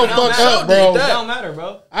nigga, is don't fuck up, bro. It don't matter,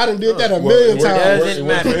 bro. I done did that a Well, million it worked- times. It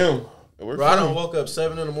worked for him. It worked Bro, for I him. done woke up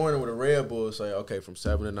 7 in the morning with a Red Bull. Say, okay, from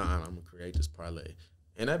 7 to 9, I'm gonna create this parlay,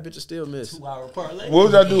 and that bitch is still missed. 2-hour parlay. What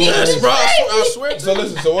was I doing? Yes, bro. I swear. So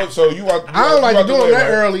listen, so what? So you out? I don't like doing that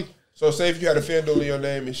early. So say if you had a FanDuel in your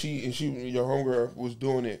name and she your homegirl was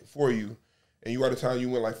doing it for you, and you out of town, you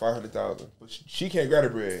went like 500,000, but she can't grab the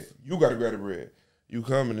bread. You got to grab the bread. You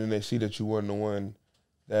come and then they see that you wasn't the one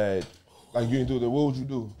that like you didn't do that. What would you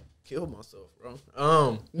do? Kill myself,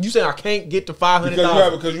 bro. You say I can't get to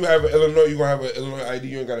 500,000? Because you have an Illinois, you gonna have an Illinois ID.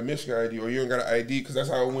 You ain't got a Michigan ID, or you ain't got an ID because that's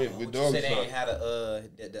how it went with dogs. Said they ain't had a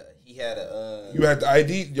he had a You had the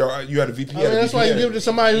ID. You had a VPN. I mean, that's why you give it to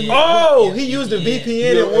somebody who. Oh, he used the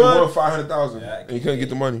VPN and won. 500,000, and you couldn't get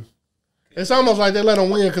the money. It's almost like they let him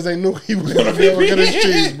win because they knew he was going to be able to get his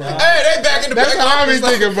cheese, bro. Hey, they back in the That's back. how I be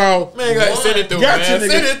thinking, bro. Man, go ahead, send it through, Gotcha, man. nigga.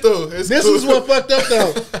 Send it through. It's This cool. is what fucked up,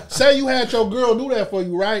 though. Say you had your girl do that for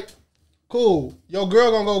you, right? Cool. Your girl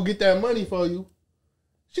gonna go get that money for you.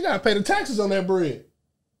 She gotta pay the taxes on that bread.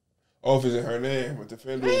 Oh, if it's in her name, but the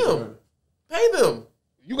FanDuel. Damn. Pay them.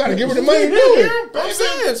 You gotta give her the money to do it. I'm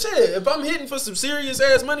saying, shit. If I'm hitting for some serious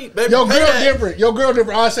ass money, baby, Your pay girl that. different. Your girl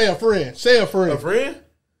different. I say a friend. Say a friend. A friend?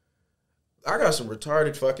 I got some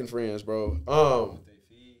retarded fucking friends, bro.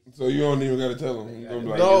 So you don't even gotta tell them. You gonna be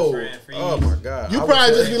like, No. friend for you. Oh my god. You I would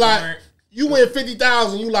probably say- just be like, you win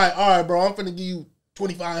 50,000. You like, all right, bro. I'm finna give you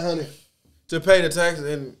 2,500, to pay the taxes,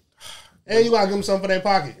 and and you gotta give them something for their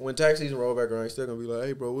pocket when tax season roll back around, you still gonna be like,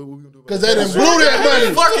 hey, bro, what we gonna do? about because that? they done blew that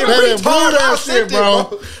money. Fucking They done blew retard. I that sent shit,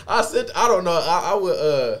 bro. I don't know. I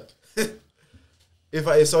would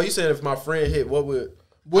So you saying if my friend hit, what would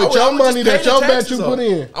With your money that your bet you put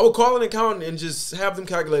in. I would call an accountant and just have them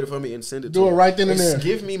calculate it for me and send it to Do it them. right then and there.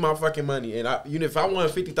 Give me my fucking money. And if I want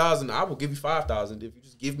 50,000, I will give you 5,000 if you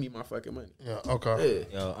just give me my fucking money. Yeah, okay.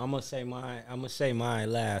 Yeah. Yo, I'm gonna say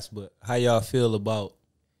mine last, but how y'all feel about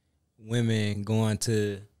women going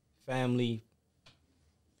to family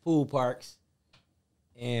pool parks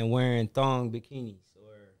and wearing thong bikinis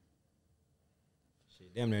or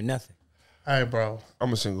shit, damn near nothing? Hey, bro.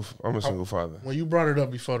 I'm a single father. When you brought it up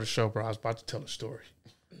before the show, bro, I was about to tell a story.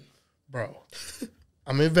 Bro,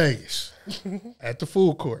 I'm in Vegas at the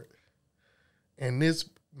food court. And this,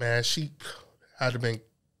 man, she had to been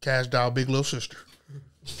cashed out big little sister.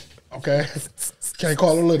 Okay? Can't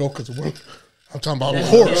call her little because I'm talking about a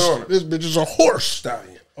horse. This bitch is a horse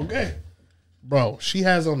stallion. Okay? Bro, she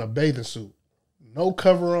has on a bathing suit. No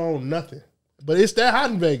cover on, nothing. But it's that hot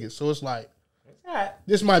in Vegas, so it's like,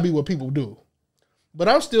 this might be what people do. But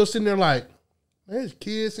I'm still sitting there like, there's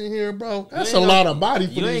kids in here, bro. That's a lot of body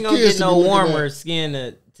for these kids. You ain't gonna get no warmer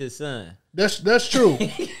skin to sun. That's true.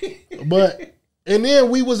 But, and then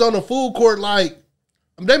we was on the food court like,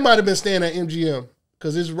 they might have been staying at MGM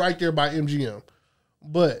because it's right there by MGM.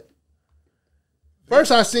 But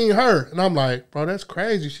first I seen her and I'm like, bro, that's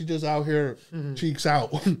crazy. She just out here cheeks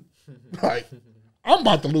out. Like, I'm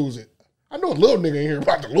about to lose it. I know a little nigga in here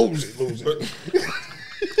about to lose it.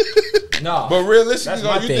 No, But realistically, That's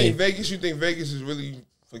my you thing. think Vegas is really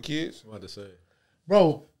for kids? What to say?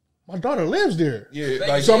 Bro, my daughter lives there. Yeah,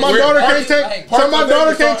 like So my daughter can't take. So my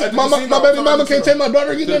daughter can't take. My baby mama can't take my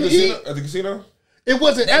daughter to get them to eat. At the casino. It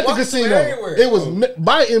wasn't They at the walk through casino. everywhere. It was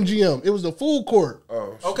by MGM. It was the food court.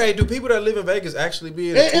 Oh, Okay, do people that live in Vegas actually be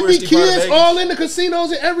in the And be touristy part of kids Vegas? all in the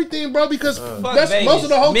casinos and everything, bro. Because that's Vegas. most of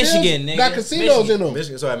the hotels Michigan, nigga. got casinos in them.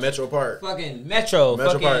 Michigan, so at Metro Park. fucking Metro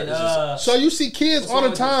Metro fucking. Park is just- So you see kids all the wrong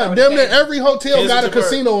with time. this? Damn near every hotel Kids got a at the park.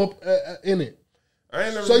 casino in it. I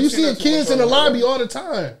ain't never. So really you seen seeing that too kids much in the on lobby all the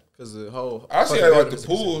time. Because the whole. I see fucking that like the Vegas is-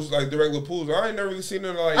 pools, like the regular pools. I ain't never really seen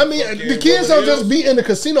it like. I mean, fucking the kids don't Beverly just Hills. be in the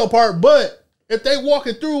casino part, but if they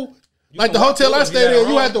walking through, like the can walk hotel through I if you stayed got in, a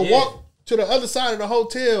you had to room, walk to the other side of the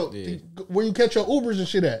hotel where you catch your Ubers and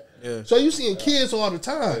shit at. Yeah. So you seeing kids all the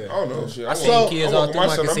time. I don't know shit. I seen kids all with through my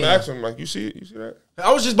my son. I'm casino. asking him like, you see it? You see that?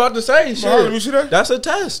 I was just about to say, shit. Harlem, you see that? That's a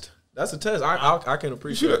test. That's a test. I can You see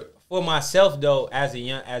appreciate that? it. For myself though, as a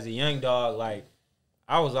young dog, like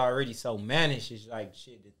I was already so mannish. It's like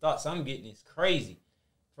shit. The thoughts I'm getting is crazy.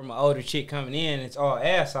 From an older chick coming in, it's all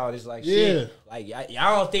ass out. It's like shit. Like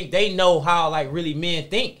I don't think they know how like really men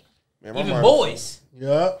think, Man, my even mind- boys.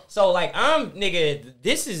 Yeah. So like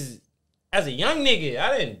this is as a young nigga,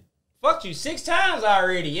 I didn't fucked you 6 times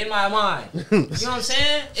already in my mind. You know what I'm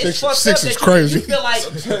saying? It's fucked six up is that crazy. You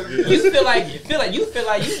feel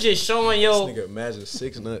like you just showing your Nigga, imagine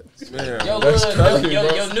 6 nuts. Man, your that's little, crazy,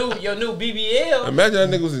 bro. your new BBL. Imagine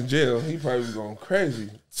that nigga was in jail. He probably was going crazy.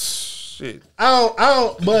 Shit. I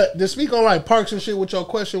don't. But to speak on like parks and shit, what your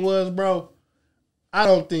question was, bro, I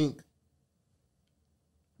don't think.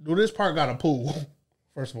 Do this park got a pool?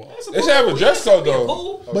 First of all, They should have a dress code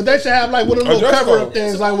though. but they should have like one of them A little dress cover up code.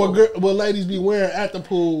 things, like what ladies be wearing at the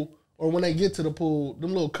pool or when they get to the pool.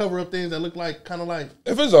 Them little cover up things that look like kind of like.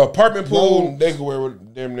 If it's an apartment pool, No. they could wear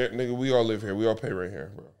with them. Nigga, we all live here. We all pay rent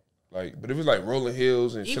here, bro. Like, but if it's like Rolling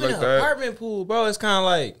Hills and Even shit like an that, apartment pool, bro, it's kind of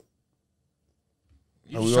like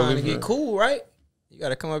you Oh, just we all trying to live get here. cool, right? You got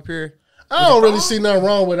to come up here. I don't really see nothing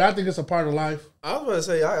wrong with it. I think it's a part of life. I was about to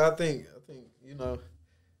say, I think, you know.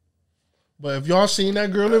 But if y'all seen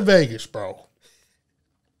that girl in Vegas, bro,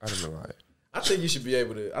 I don't know. Like, I think you should be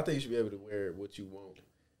able to. I think you should be able to wear what you want.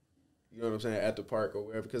 You know what I'm saying, at the park or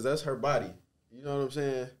wherever, because that's her body. You know what I'm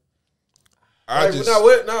saying? I Like,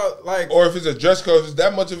 just. like, Or if it's a dress code, if it's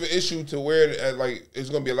that much of an issue to wear it at, like, it's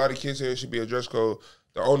gonna be a lot of kids here. It should be a dress code.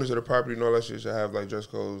 The owners of the property and all that shit should have like dress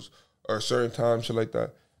codes or a certain time, shit like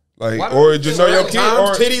that. Like, Why or don't just you know your feel kid.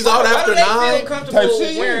 times, Or titties out Why after do they 9. feel comfortable Type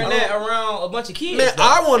shit, wearing yeah. that around a bunch of kids? Man, though?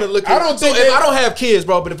 I want to look at I don't think if they- I don't have kids,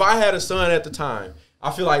 bro, but if I had a son at the time,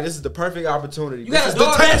 I feel like this is the perfect opportunity. You got this a is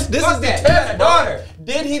daughter. the test. This Fuck is the that. test. You got a bro. daughter.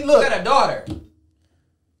 Did he You look? got a daughter.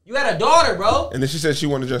 You got a daughter, bro. and then she said she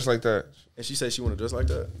wanted to dress like that. And she said she wanted to dress like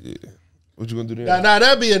that. Yeah. What you gonna do then? now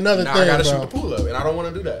that'd be another Now thing, I gotta bro. shoot the pool up, and I don't want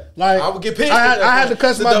to do that. Like I would get pissed. I had to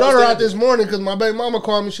cuss It's a my double daughter out standard. this morning because my baby mama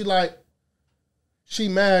called me. She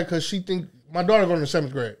mad because she think my daughter going to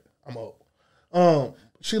 7th grade. I'm old.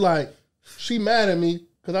 She mad at me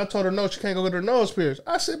because I told her no, she can't go get her nose pierced.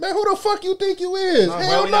 I said, man, who the fuck you think you is? No, bro,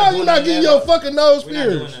 Hell we no, not you doing not none of getting that, your bro. fucking nose We're not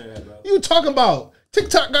doing pierced. none of that, bro. You talking about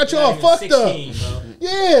TikTok got You're y'all not even fucked 16, up? bro.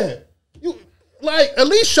 Yeah, you. Like, at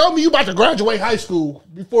least show me you about to graduate high school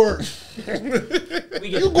before you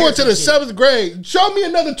going to the 7th grade. Show me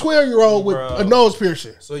another 12-year-old with a nose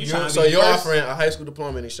piercing. So you're offering a high school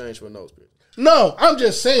diploma in exchange for a nose piercing? No, I'm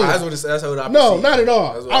just saying. That's what I No, perceive. not at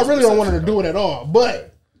all. I really don't want her to do do it at all.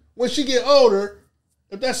 But when she get older,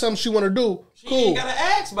 if that's something she want to do, She cool. ain't gotta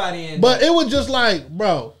ask by the end. But it was just like,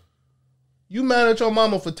 bro, you mad at your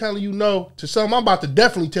mama for telling you no to something I'm about to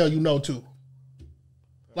definitely tell you no to.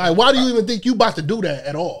 Like, why do you even think you about to do that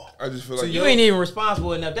at all? I just feel like you ain't even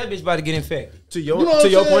responsible enough. That bitch about to get infected. To your You know what I'm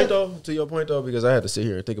saying? To your point though, because I had to sit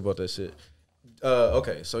here and think about that shit.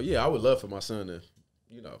 Okay, so yeah, I would love for my son to,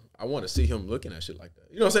 I want to see him looking at shit like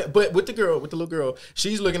that. You know what I'm saying? But with the little girl,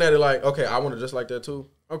 she's looking at it like, okay, I want to just like that too.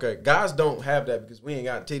 Okay, guys don't have that because we ain't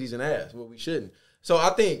got titties and ass. Well, we shouldn't. So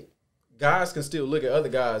I think guys can still look at other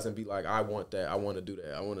guys and be like, I want that. I want to do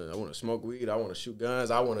that. I want to smoke weed. I want to shoot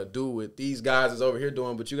guns. I want to do what these guys is over here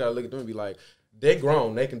doing. But you got to look at them and be like, they're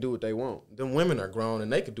grown. They can do what they want. Them women are grown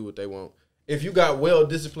and they can do what they want. If you got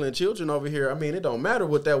well-disciplined children over here, I mean, it don't matter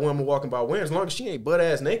what that woman walking by wearing as long as she ain't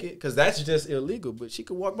butt-ass naked, because that's just illegal. But she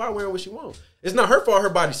could walk by wearing what she wants. It's not her fault her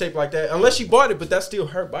body shaped like that, unless she bought it, but that's still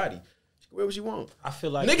her body. She can wear what she wants. I feel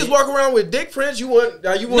like Niggas walk around with dick prints. You want? No,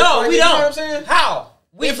 like, we you don't. know what I'm saying? How?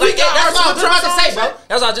 If we got that's what I was our about to say, scripts bro. on,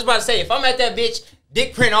 That's what I was just about to say. If I'm at that bitch,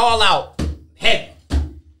 dick print all out, heavy.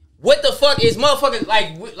 What the fuck is motherfucking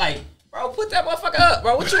like? Bro, put that motherfucker up,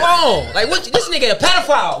 bro. What you on? Like, this nigga a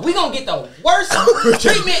pedophile. We gonna get the worst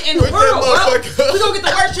treatment in the world, bro. We gonna get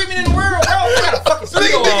the worst treatment in the world, bro. We got a fucking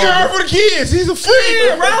nigga studio think on, for the kids. He's a freak,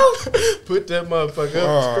 yeah, bro. Put that motherfucker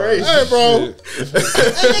up. It's crazy. Hey, bro.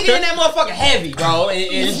 That nigga in that motherfucker heavy, bro. And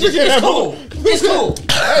it's cool. It's cool.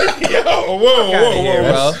 Yo, whoa.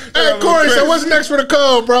 bro. Hey, Corey, so what's next for the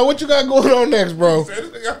code, bro? What you got going on next, bro?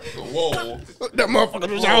 Whoa. That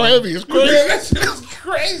motherfucker was all heavy. It's crazy. Yeah, that shit is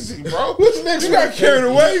crazy, bro. What's next? You got carried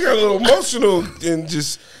away. You got a little emotional and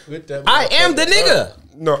just Put that I am the nigga.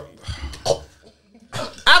 no.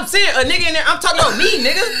 I'm saying a nigga in there. I'm talking about me,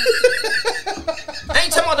 nigga. I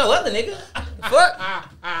ain't talking about no other nigga. Fuck.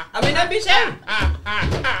 I mean, that bitch heavy.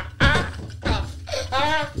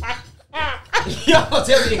 Y'all gonna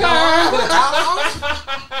tell me to go on, put a towel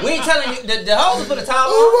on? We ain't telling you the hoes put a towel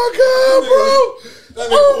on. Oh my God, bro.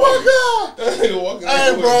 Oh my God. That nigga walking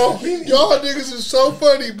Hey, bro. Y'all niggas is so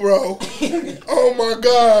funny, bro. Oh my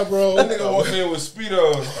God, bro. That nigga walking in with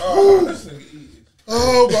Speedos. Oh, this nigga easy.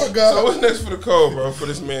 Oh my So God. what's next for the code, bro? For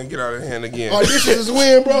this man get out of hand again. Auditions is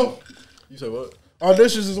when, bro? You said what?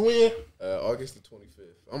 Auditions is when? August the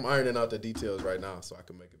 25th. I'm ironing out the details right now so I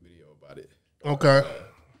can make a video about it. Okay.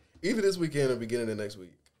 Either this weekend or beginning of next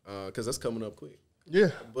week, because that's coming up quick.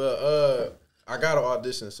 Yeah. But I got an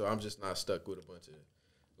audition, so I'm just not stuck with a bunch of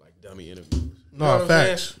like dummy interviews. You No, know what I'm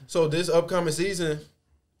facts. saying? So this upcoming season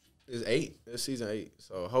is 8. It's season 8.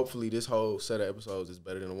 So hopefully this whole set of episodes is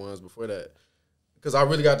better than the ones before that. Because I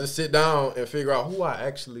really got to sit down and figure out who I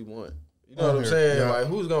actually want. You know what I'm saying? Yeah. Like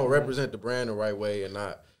who's gonna represent the brand the right way and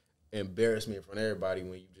not embarrass me in front of everybody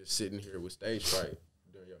when you just sitting here with stage fright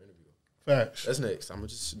during your interview. Facts. That's next. I'm gonna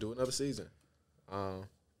just do another season.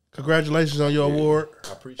 Congratulations on your award.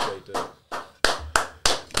 I appreciate that.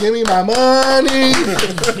 Give me my money.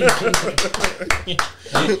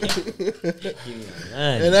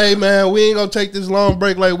 And hey, man, we ain't gonna take this long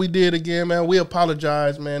break like we did again, man. We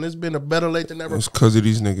apologize, man. It's been a better late than never. It's because of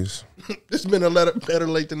these niggas. It's been a better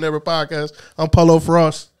late than never podcast. I'm Polo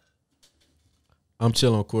Frost. I'm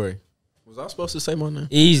chilling on Corey. Was I supposed to say my name?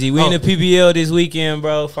 Easy. We in the PBL this weekend,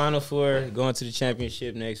 bro. Final Four. Going to the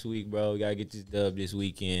championship next week, bro. We gotta get this dub this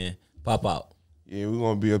weekend. Pop out. Yeah, we're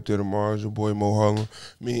going to be up there tomorrow. It's your boy Mo Harlem.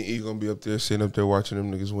 Me and E going to be up there, sitting up there watching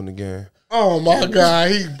them niggas win the game. Oh my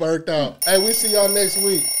God, he burnt out. Hey, we see y'all next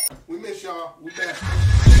week. We miss y'all. We back.